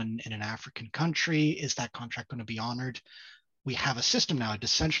someone in an African country, is that contract going to be honored? We have a system now, a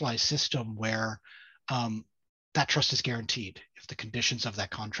decentralized system where that trust is guaranteed. If the conditions of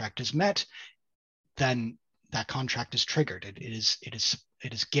that contract is met, then that contract is triggered.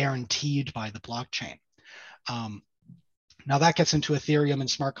 It is guaranteed by the blockchain. Now that gets into Ethereum and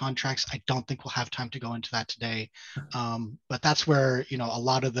smart contracts. I don't think we'll have time to go into that today, but that's where a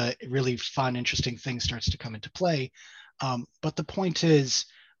lot of the really fun, interesting things starts to come into play. But the point is,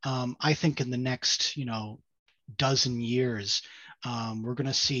 I think in the next dozen years, we're going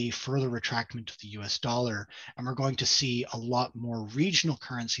to see further retractment of the US dollar, and we're going to see a lot more regional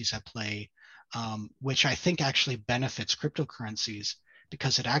currencies at play, which I think actually benefits cryptocurrencies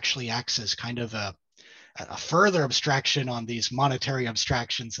because it actually acts as kind of a further abstraction on these monetary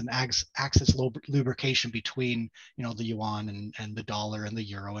abstractions and acts as lubrication between the yuan and the dollar and the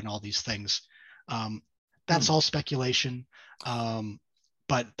euro and all these things. That's all speculation,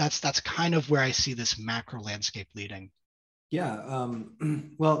 but that's kind of where I see this macro landscape leading. Yeah.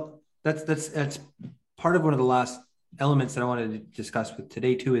 Well, that's part of one of the last elements that I wanted to discuss with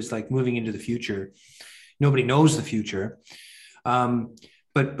today too, is like moving into the future. Nobody knows the future.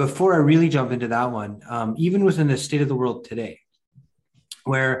 But before I really jump into that one, even within the state of the world today,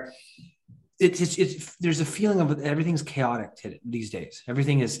 where there's a feeling of everything's chaotic these days.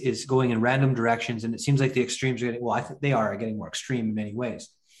 Everything is going in random directions, and it seems like the extremes are getting, well, I think they are getting more extreme in many ways.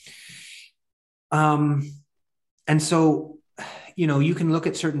 And so, you can look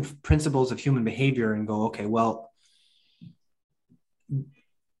at certain principles of human behavior and go, okay, well,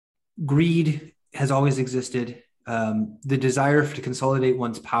 greed has always existed. The desire to consolidate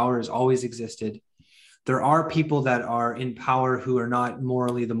one's power has always existed. There are people that are in power who are not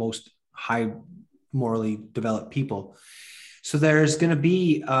morally the most high morally developed people. So there's going to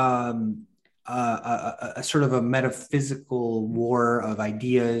be a sort of a metaphysical war of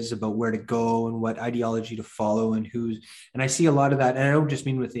ideas about where to go and what ideology to follow and who's. And I see a lot of that. And I don't just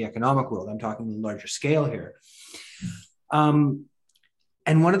mean with the economic world. I'm talking on a larger scale here.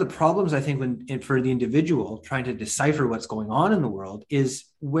 And one of the problems, I think, for the individual trying to decipher what's going on in the world is,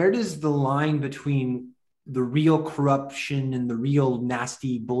 where does the line between the real corruption and the real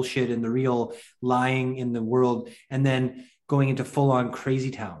nasty bullshit and the real lying in the world, and then going into full-on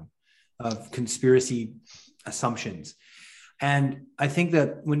crazy town of conspiracy assumptions? And I think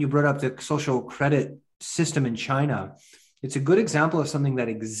that when you brought up the social credit system in China, it's a good example of something that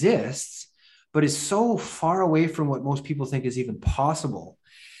exists, but is so far away from what most people think is even possible,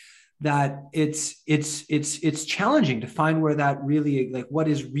 that it's challenging to find where that really, like, what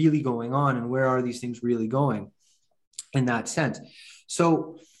is really going on and where are these things really going in that sense.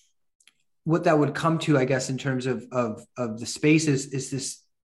 So what that would come to, I guess, in terms of the space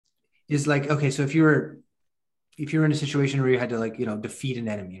is like, okay, so if you're in a situation where you had to, like, defeat an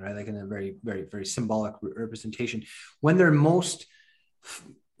enemy, right? Like in a very, very, very symbolic representation, when they're most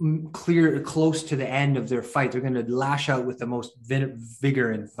clear, close to the end of their fight, they're going to lash out with the most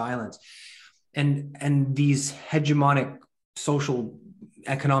vigor and violence. And these hegemonic social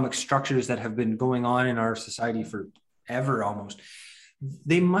economic structures that have been going on in our society forever almost,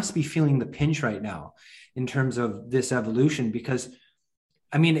 they must be feeling the pinch right now in terms of this evolution. Because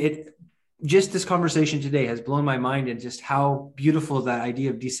I mean, just this conversation today has blown my mind, and just how beautiful that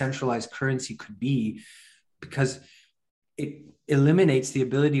idea of decentralized currency could be, because it eliminates the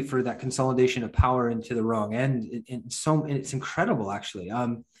ability for that consolidation of power into the wrong end. And it's incredible, actually.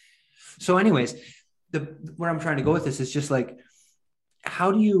 So anyways, where I'm trying to go with this is just like,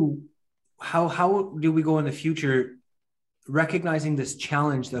 how do we go in the future, recognizing this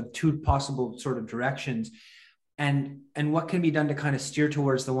challenge of two possible sort of directions, and what can be done to kind of steer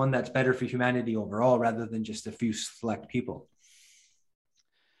towards the one that's better for humanity overall, rather than just a few select people?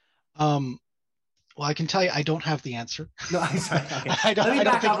 Well, I can tell you, I don't have the answer. No, I'm sorry. Okay. Let me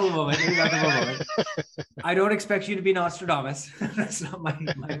back up a moment. I don't expect you to be Nostradamus. That's not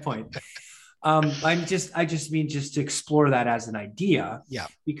my point. I just mean just to explore that as an idea. Yeah.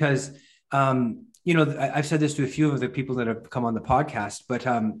 Because I've said this to a few of the people that have come on the podcast, but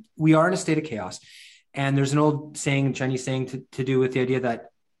we are in a state of chaos, and there's an old saying, Chinese saying, to do with the idea that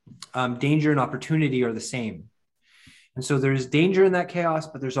danger and opportunity are the same. And so there's danger in that chaos,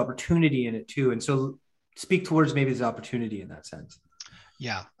 but there's opportunity in it too. And so speak towards maybe the opportunity in that sense.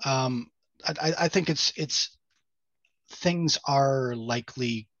 Yeah. I think it's things are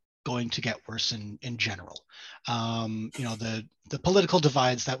likely going to get worse in general. The political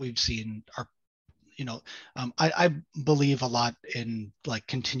divides that we've seen are, I believe a lot in, like,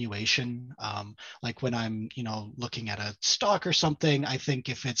 continuation. Like when I'm, looking at a stock or something, I think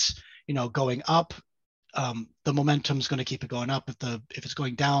if it's, going up, the momentum is going to keep it going up. If it's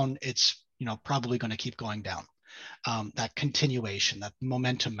going down, it's probably going to keep going down. That continuation, that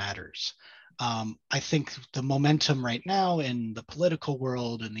momentum matters. I think the momentum right now in the political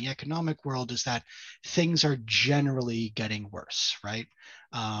world and the economic world is that things are generally getting worse, right?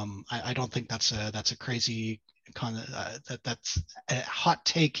 I don't think that's a crazy that's a hot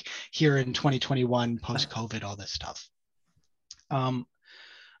take here in 2021 post-COVID, all this stuff.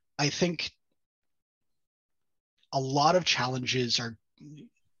 I think a lot of challenges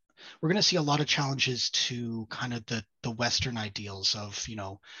we're going to see a lot of challenges to kind of the Western ideals of,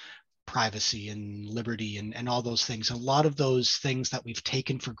 privacy and liberty and all those things. A lot of those things that we've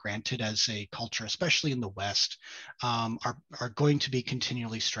taken for granted as a culture, especially in the West, are going to be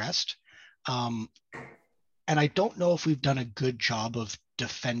continually stressed. And I don't know if we've done a good job of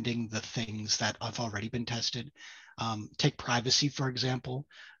defending the things that have already been tested. Take privacy, for example.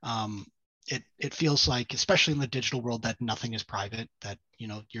 It feels like, especially in the digital world, that nothing is private, that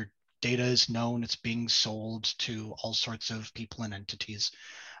your data is known, it's being sold to all sorts of people and entities.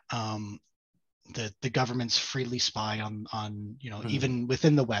 The governments freely spy on even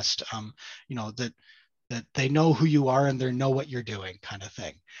within the West. That that they know who you are and they know what you're doing, kind of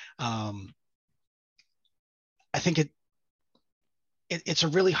thing. I think it's a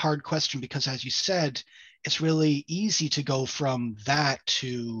really hard question because, as you said, it's really easy to go from that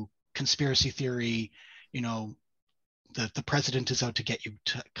to conspiracy theory, you know, the president is out to get you,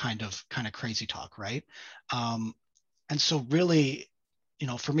 to kind of crazy talk, right? And so really, you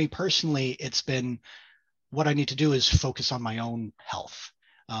know, for me personally, it's been, what I need to do is focus on my own health,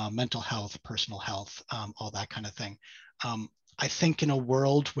 mental health, personal health, all that kind of thing. I think in a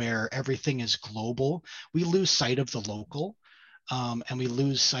world where everything is global, we lose sight of the local, and we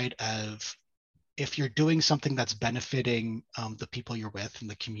lose sight of, if you're doing something that's benefiting the people you're with and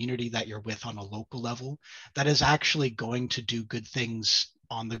the community that you're with on a local level, that is actually going to do good things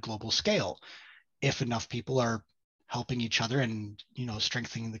on the global scale. If enough people are helping each other and, you know,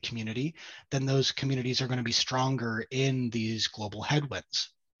 strengthening the community, then those communities are going to be stronger in these global headwinds.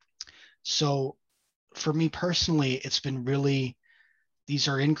 So for me personally, it's been really, these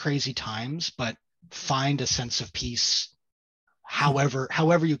are in crazy times, but find a sense of peace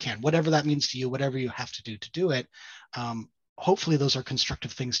however you can, whatever that means to you, whatever you have to do it. Hopefully those are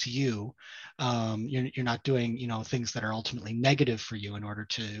constructive things to you. You're not doing, you know, things that are ultimately negative for you in order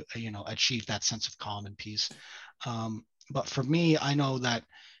to, you know, achieve that sense of calm and peace. But for me, I know that,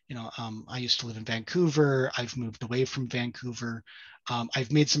 you know, I used to live in Vancouver. I've moved away from Vancouver.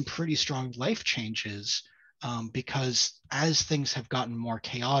 I've made some pretty strong life changes, because as things have gotten more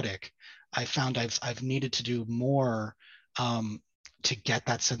chaotic, I found I've needed to do more, to get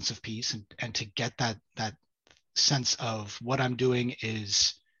that sense of peace, and to get that sense of what I'm doing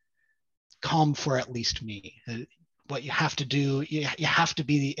is calm for at least me. What you have to do, you have to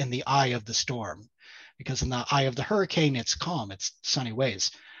be in the eye of the storm, because in the eye of the hurricane, it's calm, it's sunny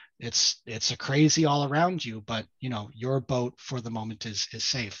ways. It's a crazy all around you, but you know, your boat for the moment is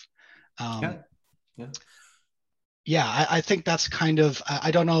safe. Yeah. Yeah. Yeah, I think that's kind of,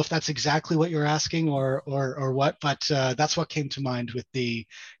 I don't know if that's exactly what you're asking or what, but that's what came to mind with the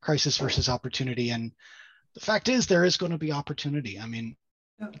crisis versus opportunity. And the fact is, there is going to be opportunity. I mean,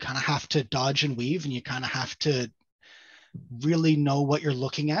 Yeah. you kind of have to dodge and weave, and you kind of have to really know what you're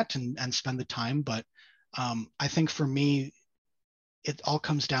looking at, and spend the time. But I think for me, it all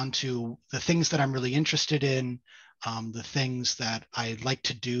comes down to the things that I'm really interested in, the things that I like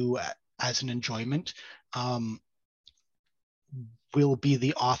to do as an enjoyment. Will be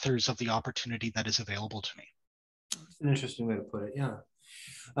the authors of the opportunity that is available to me. That's an interesting way to put it. Yeah.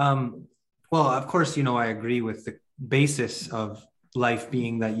 Well, of course, you know, I agree with the basis of life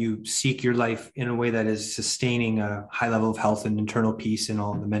being that you seek your life in a way that is sustaining a high level of health and internal peace and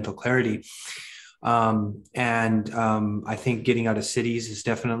all the mental clarity. I think getting out of cities is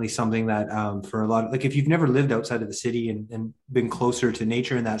definitely something that, for a lot of, like, if you've never lived outside of the city and been closer to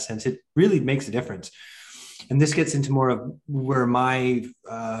nature in that sense, it really makes a difference. And this gets into more of where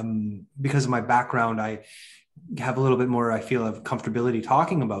because of my background, I have a little bit more, I feel, of comfortability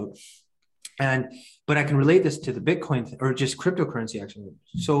talking about. But I can relate this to the Bitcoin or just cryptocurrency, actually.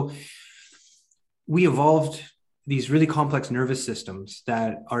 So we evolved these really complex nervous systems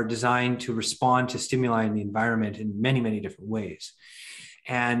that are designed to respond to stimuli in the environment in many, many different ways.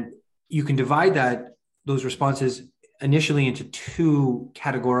 And you can divide those responses initially into two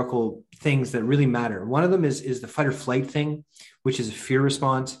categorical things that really matter. One of them is the fight or flight thing, which is a fear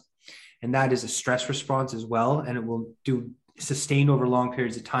response. And that is a stress response as well. And it will do sustained over long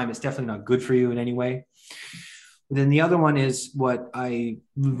periods of time. It's definitely not good for you in any way. Then the other one is what I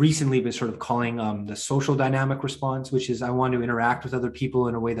recently been sort of calling the social dynamic response, which is I want to interact with other people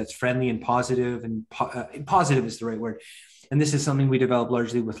in a way that's friendly and positive, and positive is the right word. And this is something we develop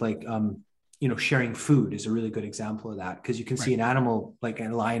largely with, like, you know, sharing food is a really good example of that, because you can see an animal like a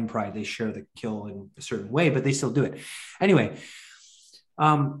lion pride, they share the kill in a certain way, but they still do it. Anyway,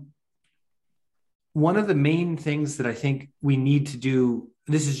 one of the main things that I think we need to do,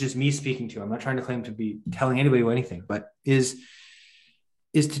 this is just me speaking to, I'm not trying to claim to be telling anybody anything, but is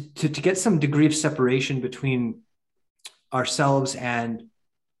to get some degree of separation between ourselves and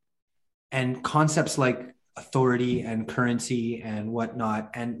concepts like authority and currency and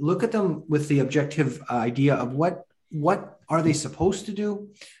whatnot, and look at them with the objective idea of what are they supposed to do?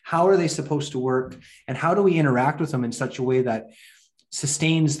 How are they supposed to work? And how do we interact with them in such a way that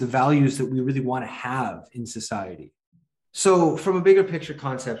sustains the values that we really want to have in society? So from a bigger picture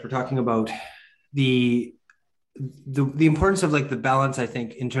concept, we're talking about the importance of, like, the balance, I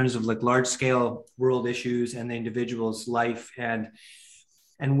think, in terms of, like, large scale world issues and the individual's life,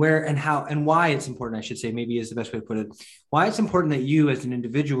 and where and how and why it's important, I should say, maybe is the best way to put it. Why it's important that you as an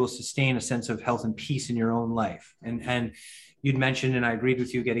individual sustain a sense of health and peace in your own life. And you'd mentioned, and I agreed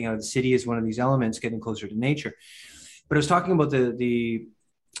with you, getting out of the city is one of these elements, getting closer to nature. But I was talking about the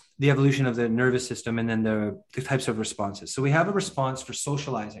evolution of the nervous system and then the types of responses. So we have a response for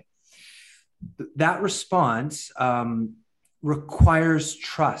socializing. That response requires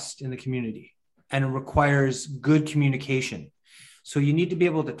trust in the community, and it requires good communication. So you need to be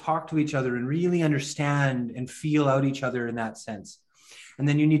able to talk to each other and really understand and feel out each other in that sense. And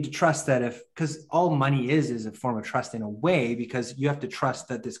then you need to trust that, because all money is a form of trust in a way, because you have to trust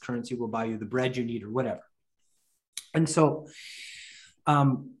that this currency will buy you the bread you need or whatever. And so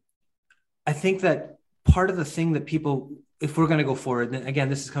I think that part of the thing that people, if we're going to go forward, and again,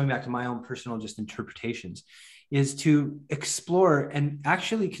 this is coming back to my own personal just interpretations, is to explore and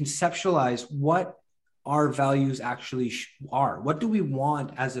actually conceptualize what our values actually are. What do we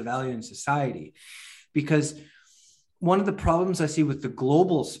want as a value in society? Because one of the problems I see with the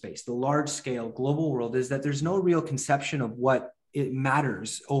global space, the large scale global world, is that there's no real conception of what it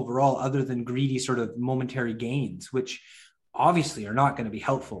matters overall, other than greedy sort of momentary gains, which obviously are not going to be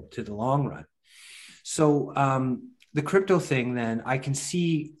helpful to the long run. So the crypto thing, then I can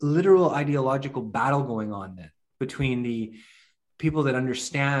see literal ideological battle going on then between the people that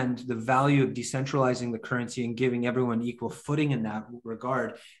understand the value of decentralizing the currency and giving everyone equal footing in that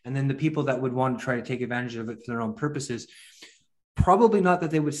regard, and then the people that would want to try to take advantage of it for their own purposes. Probably not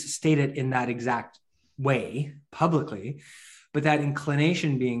that they would state it in that exact way publicly, but that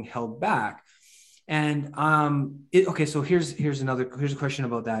inclination being held back. And okay, so here's a question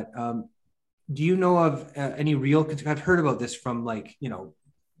about that. Do you know of any real? I've heard about this from, like,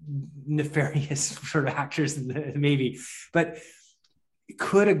 nefarious sort of actors, maybe, but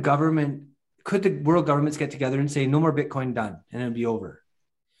could the world governments get together and say no more Bitcoin, done, and it'll be over?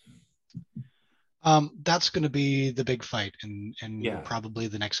 That's going to be the big fight in probably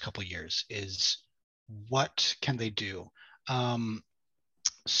the next couple of years, is what can they do?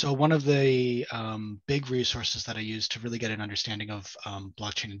 So one of the big resources that I use to really get an understanding of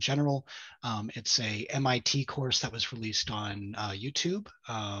blockchain in general, it's a MIT course that was released on YouTube,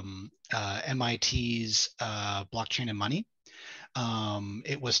 MIT's Blockchain and Money.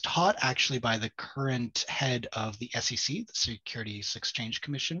 It was taught actually by the current head of the SEC, the Securities Exchange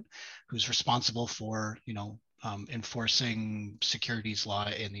Commission, who's responsible for, enforcing securities law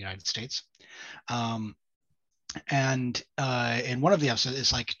in the United States. And in one of the episodes,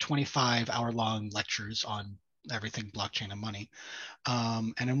 it's like 25-hour-long lectures on everything blockchain and money.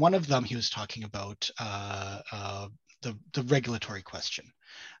 And in one of them, he was talking about the regulatory question.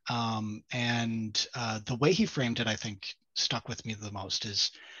 And the way he framed it, I think, stuck with me the most,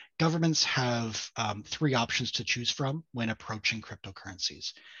 is governments have three options to choose from when approaching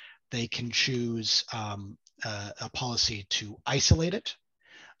cryptocurrencies. They can choose a policy to isolate it,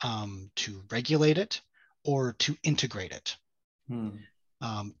 to regulate it, or to integrate it.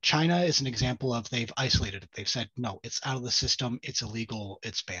 China is an example of, they've isolated it. They've said, no, it's out of the system, it's illegal,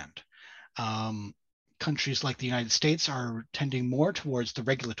 it's banned. Countries like the United States are tending more towards the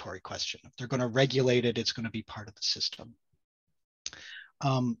regulatory question. If they're going to regulate it, it's going to be part of the system.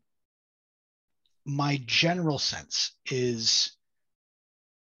 My general sense is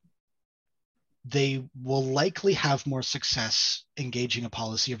they will likely have more success engaging a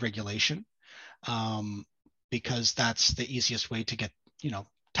policy of regulation, because that's the easiest way to get,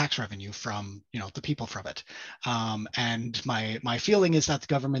 tax revenue from, the people from it. And my feeling is that the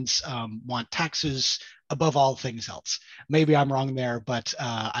governments want taxes above all things else. Maybe I'm wrong there, but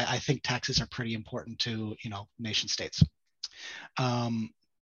I think taxes are pretty important to, nation states.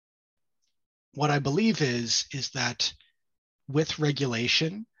 What I believe is that with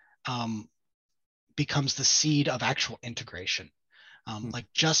regulation becomes the seed of actual integration. Like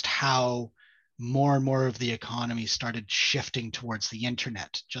just how more and more of the economy started shifting towards the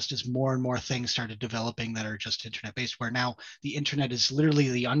internet, just as more and more things started developing that are just internet based, where now the internet is literally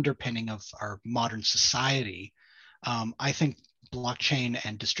the underpinning of our modern society. I think blockchain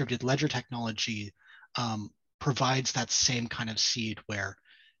and distributed ledger technology provides that same kind of seed, where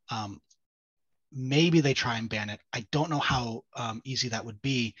maybe they try and ban it. I don't know how easy that would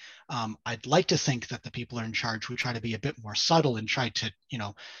be. I'd like to think that the people are in charge would try to be a bit more subtle and try to,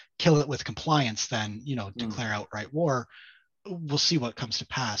 kill it with compliance than, declare outright war. We'll see what comes to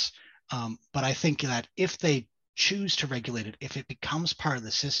pass. But I think that if they choose to regulate it, if it becomes part of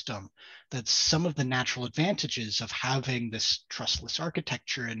the system, that some of the natural advantages of having this trustless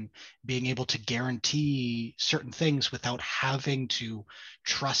architecture and being able to guarantee certain things without having to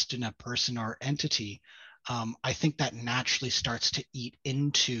trust in a person or entity, I think that naturally starts to eat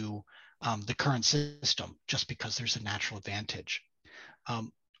into the current system, just because there's a natural advantage.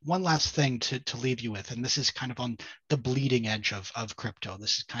 one last thing to leave you with, and this is kind of on the bleeding edge of crypto.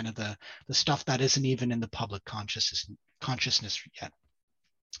 This is kind of the stuff that isn't even in the public consciousness yet.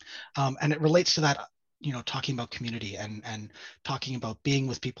 And it relates to that, talking about community and talking about being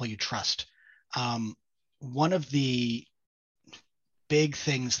with people you trust. One of the big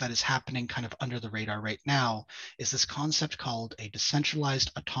things that is happening kind of under the radar right now is this concept called a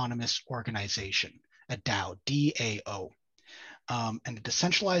decentralized autonomous organization, a DAO, DAO. And a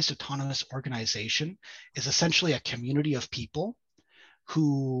decentralized autonomous organization is essentially a community of people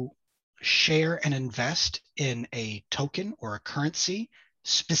who share and invest in a token or a currency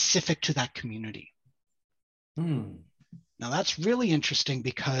specific to that community. Now that's really interesting,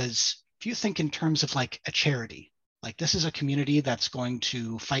 because if you think in terms of like a charity, like this is a community that's going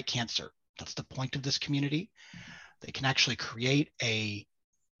to fight cancer. That's the point of this community. They can actually create a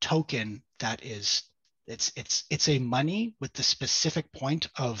token that is it's a money with the specific point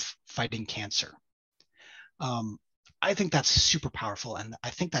of fighting cancer. I think that's super powerful, and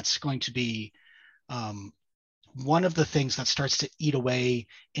I think that's going to be one of the things that starts to eat away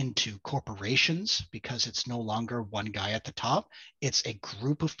into corporations, because it's no longer one guy at the top. It's a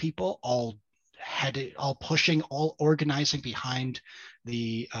group of people all headed, all pushing, all organizing behind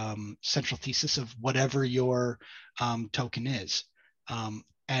the central thesis of whatever your token is.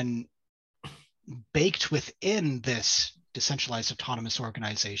 And baked within this decentralized autonomous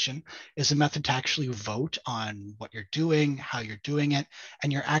organization is a method to actually vote on what you're doing, how you're doing it,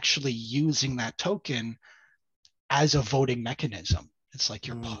 and you're actually using that token as a voting mechanism. It's like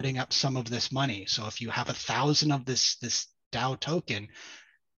you're putting up some of this money. So if you have 1,000 of this DAO token,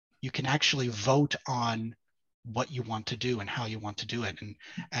 you can actually vote on what you want to do and how you want to do it,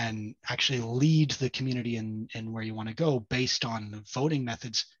 and actually lead the community in where you want to go based on voting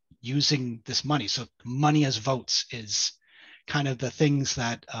methods using this money. So money as votes is kind of the things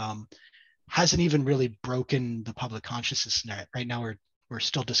that hasn't even really broken the public consciousness. Right now we're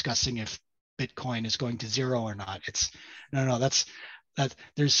still discussing if Bitcoin is going to zero or not. It's no, that's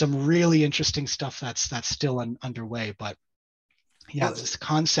there's some really interesting stuff that's still underway. But yeah, this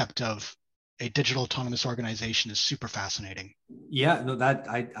concept of a digital autonomous organization is super fascinating. Yeah, no, that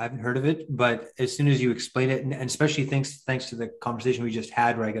I haven't heard of it, but as soon as you explain it, and especially thanks to the conversation we just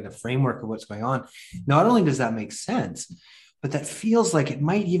had, where I got a framework of what's going on, not only does that make sense, but that feels like it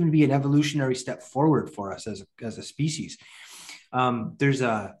might even be an evolutionary step forward for us as a species. There's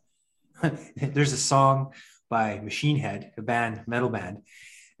a song by Machine Head, a metal band,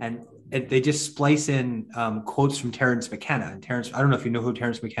 and they just splice in quotes from Terence McKenna. And Terence, I don't know if you know who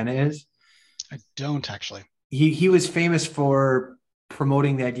Terence McKenna is. I don't actually. He was famous for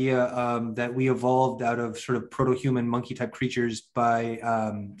promoting the idea that we evolved out of sort of proto-human monkey type creatures by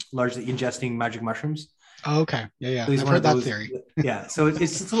largely ingesting magic mushrooms. Oh, okay. Yeah. So I've heard that theory. Yeah. So it's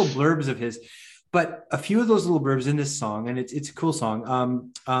just little blurbs of his, but a few of those little blurbs in this song, and it's a cool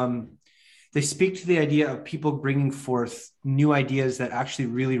song. They speak to the idea of people bringing forth new ideas that actually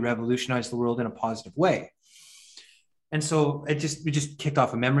really revolutionize the world in a positive way. And so we just kicked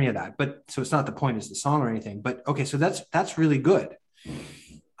off a memory of that. But so it's not the point is the song or anything, but okay. So that's really good.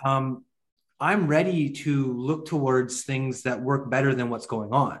 I'm ready to look towards things that work better than what's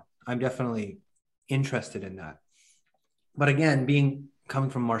going on. I'm definitely interested in that. But again, coming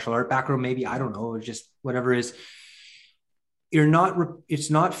from martial art background, maybe, I don't know, or just whatever is, it's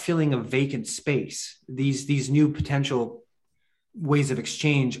not filling a vacant space. These new potential ways of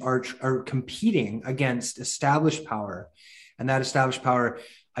exchange are competing against established power. And that established power,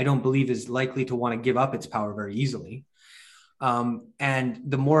 I don't believe, is likely to want to give up its power very easily. And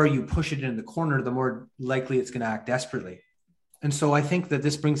the more you push it into the corner, the more likely it's going to act desperately. And so I think that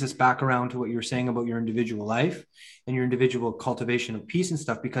this brings us back around to what you were saying about your individual life and your individual cultivation of peace and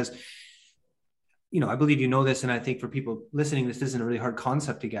stuff, because, I believe you know this, and I think for people listening, this isn't a really hard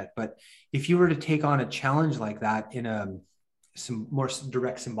concept to get. But if you were to take on a challenge like that in some more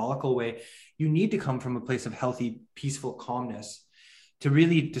direct symbolical way, you need to come from a place of healthy, peaceful calmness to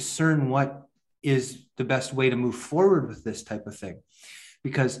really discern what is the best way to move forward with this type of thing.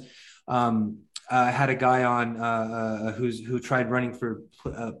 Because I had a guy on who tried running for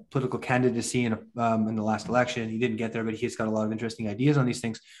political candidacy in the last election. He didn't get there, but he's got a lot of interesting ideas on these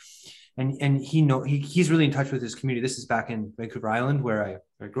things. And he's really in touch with his community. This is back in Vancouver Island, where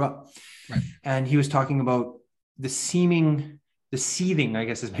I grew up. Right. And he was talking about the seething, I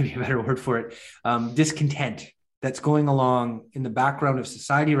guess is maybe a better word for it, discontent that's going along in the background of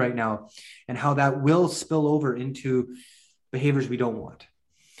society right now, and how that will spill over into behaviors we don't want.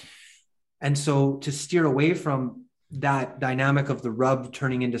 And so to steer away from that dynamic of the rub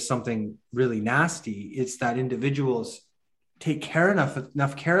turning into something really nasty, it's that individuals take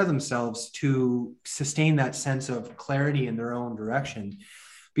enough care of themselves to sustain that sense of clarity in their own direction,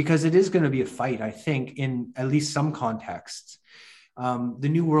 because it is going to be a fight, I think, in at least some contexts. The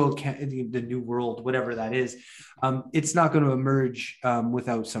new world, the new world, whatever that is, it's not going to emerge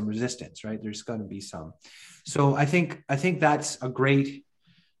without some resistance, right? There's going to be some. So I think that's a great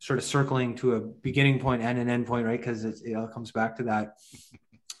sort of circling to a beginning point and an end point, right? Because it all comes back to that.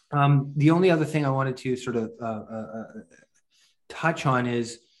 The only other thing I wanted to sort of touch on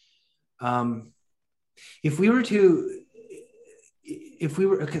is if we were,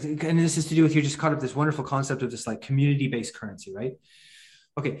 and this is to do with, you just caught up this wonderful concept of this like community-based currency, right?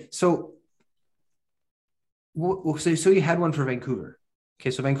 Okay, so you had one for Vancouver.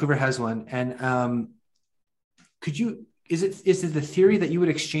 Okay, so Vancouver has one, and is it the theory that you would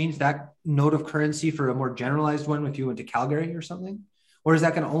exchange that note of currency for a more generalized one if you went to Calgary or something, or is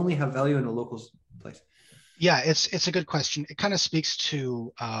that going to only have value in a local place? Yeah, it's a good question. It kind of speaks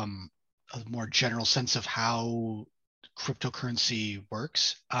to a more general sense of how cryptocurrency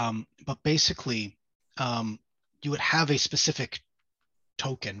works. But basically, you would have a specific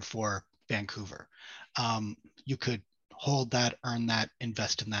token for Vancouver. You could hold that, earn that,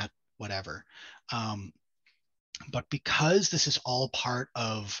 invest in that, whatever. But because this is all part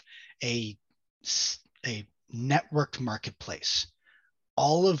of a networked marketplace,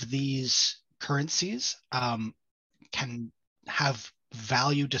 all of these currencies can have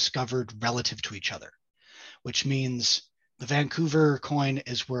value discovered relative to each other, which means the Vancouver coin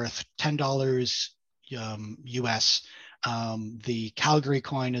is worth $10 US. The Calgary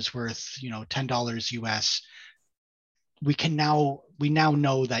coin is worth, $10 US. We now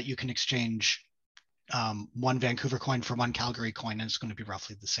know that you can exchange one Vancouver coin for one Calgary coin, and it's going to be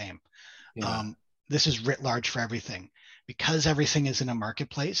roughly the same. Yeah. This is writ large for everything, because everything is in a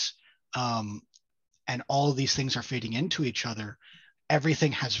marketplace, and all of these things are feeding into each other.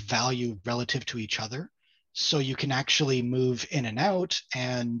 Everything has value relative to each other, so you can actually move in and out.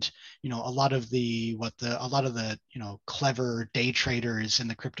 And a lot of the clever day traders in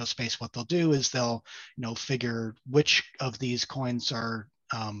the crypto space, what they'll do is they'll figure which of these coins are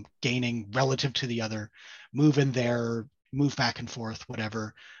gaining relative to the other, move in there, move back and forth,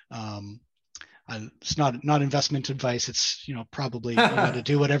 whatever. It's not investment advice. It's probably you got to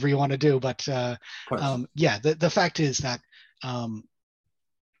do whatever you want to do. But yeah, the fact is that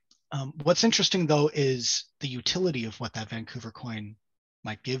what's interesting though is the utility of what that Vancouver coin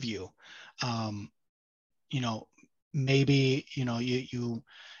might give you. Maybe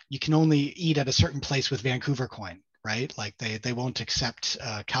you can only eat at a certain place with Vancouver coin, right? Like they won't accept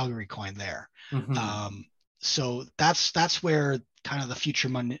Calgary coin there. Mm-hmm. So that's where kind of the future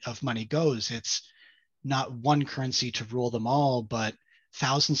of money goes. It's not one currency to rule them all, but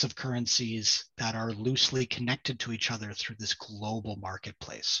thousands of currencies that are loosely connected to each other through this global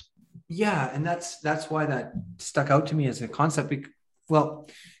marketplace. Yeah, and that's why that stuck out to me as a concept. Well,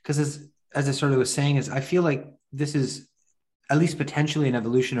 because as I sort of was saying, is I feel like this is at least potentially an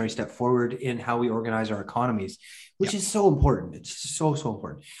evolutionary step forward in how we organize our economies, which is so important. It's so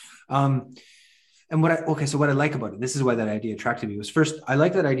important. And what I like about it, this is why that idea attracted me, was first, I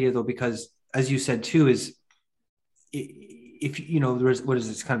like that idea though, because as you said too, is if there's, what is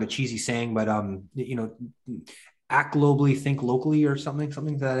this, kind of a cheesy saying, but act globally, think locally, or something to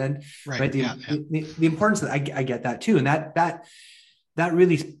that end, right? The importance that I get that too, and that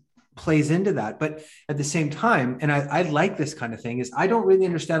really plays into that. But at the same time, and I like this kind of thing, is I don't really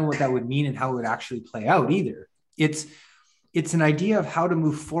understand what that would mean and how it would actually play out either. It's an idea of how to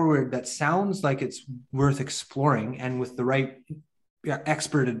move forward that sounds like it's worth exploring, and with the right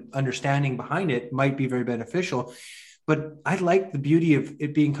expert understanding behind it might be very beneficial. But I like the beauty of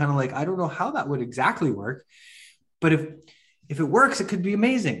it being kind of like, I don't know how that would exactly work, but if it works, it could be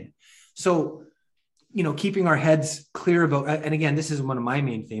amazing. So, keeping our heads clear about, and again, this is one of my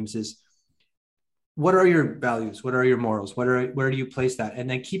main themes, is what are your values? What are your morals? Where do you place that? And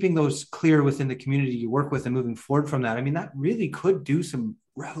then keeping those clear within the community you work with and moving forward from that. I mean, that really could do some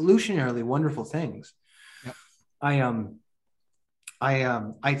revolutionarily wonderful things. Yep.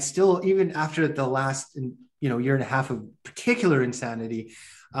 I still, even after the last, year and a half of particular insanity,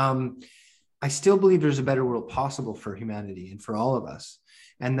 I still believe there's a better world possible for humanity and for all of us.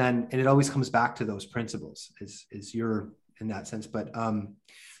 And it always comes back to those principles, is you're in that sense. But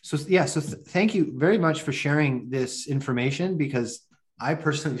thank you very much for sharing this information, because I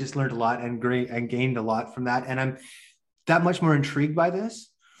personally just learned a lot and gained a lot from that. And I'm that much more intrigued by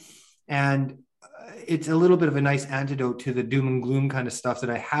this. And it's a little bit of a nice antidote to the doom and gloom kind of stuff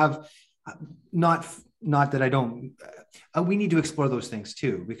that I have. Not that I don't, we need to explore those things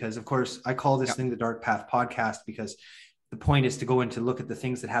too, because of course I call this thing the Dark Path Podcast, because the point is to go and to look at the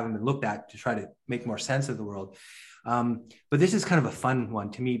things that haven't been looked at to try to make more sense of the world. But this is kind of a fun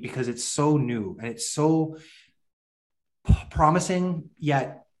one to me because it's so new and it's so promising,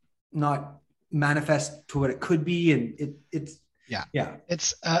 yet not manifest to what it could be. And yeah.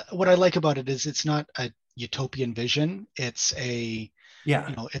 It's what I like about it is it's not a utopian vision. It's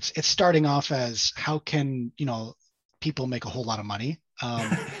it's starting off as how can, people make a whole lot of money,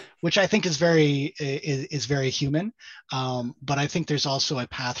 which I think is very human. But I think there's also a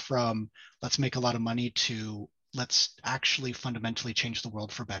path from let's make a lot of money to let's actually fundamentally change the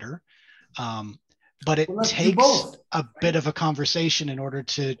world for better. But it takes a bit of a conversation in order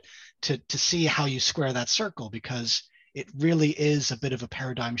to see how you square that circle, because it really is a bit of a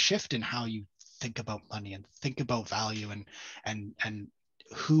paradigm shift in how you think about money and think about value and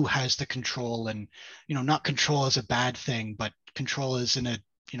who has the control, and not control is a bad thing, but control is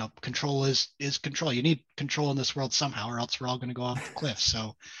control is control. You need control in this world somehow, or else we're all going to go off the cliff.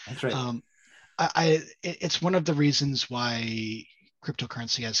 So that's right. It's one of the reasons why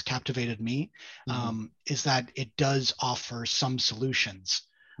cryptocurrency has captivated me, is that it does offer some solutions,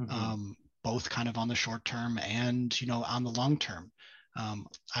 both kind of on the short term and on the long term.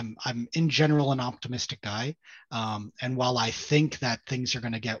 I'm in general an optimistic guy, and while I think that things are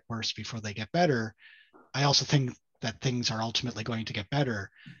going to get worse before they get better, I also think that things are ultimately going to get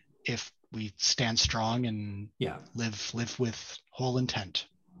better if we stand strong and live with whole intent.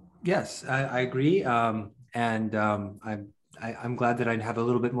 Yes, I agree, and I'm glad that I have a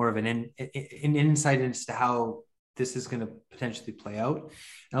little bit more of an insight as to how this is going to potentially play out.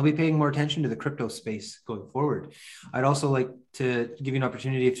 And I'll be paying more attention to the crypto space going forward. I'd also like to give you an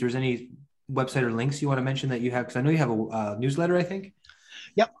opportunity if there's any website or links you want to mention that you have, because I know you have a newsletter, I think.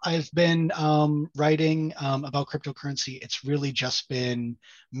 Yep, I've been writing about cryptocurrency. It's really just been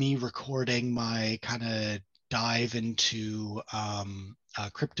me recording my kind of dive into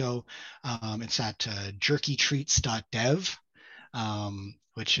crypto. It's at jerkytreats.dev,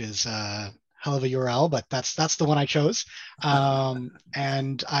 which is hell of a URL, but that's the one I chose.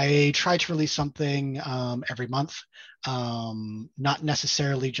 And I try to release something every month, not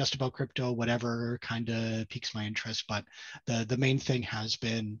necessarily just about crypto, whatever kind of piques my interest, but the main thing has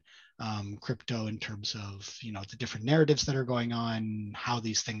been crypto in terms of the different narratives that are going on, how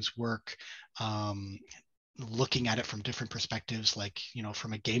these things work, looking at it from different perspectives, like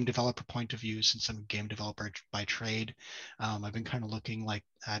from a game developer point of view, since I'm a game developer by trade. I've been kind of looking like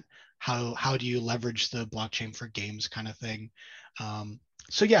at how do you leverage the blockchain for games kind of thing.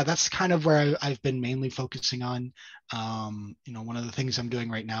 So yeah, that's kind of where I've been mainly focusing on. One of the things I'm doing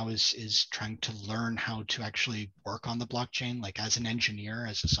right now is trying to learn how to actually work on the blockchain, like as an engineer,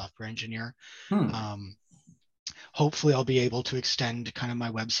 as a software engineer. Hopefully I'll be able to extend kind of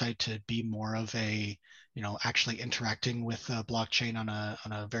my website to be more of a actually interacting with blockchain on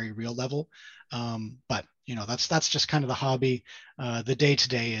a very real level. But that's just kind of the hobby. The day to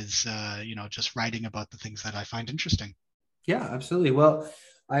day is just writing about the things that I find interesting. Yeah, absolutely. Well,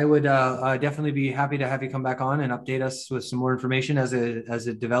 I would definitely be happy to have you come back on and update us with some more information as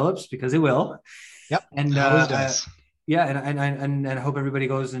it develops, because it will. Yep, and it always does. Yeah, and I hope everybody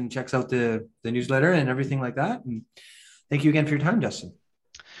goes and checks out the newsletter and everything like that. And thank you again for your time, Justin.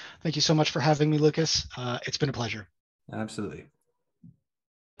 Thank you so much for having me, Lucas. It's been a pleasure. Absolutely.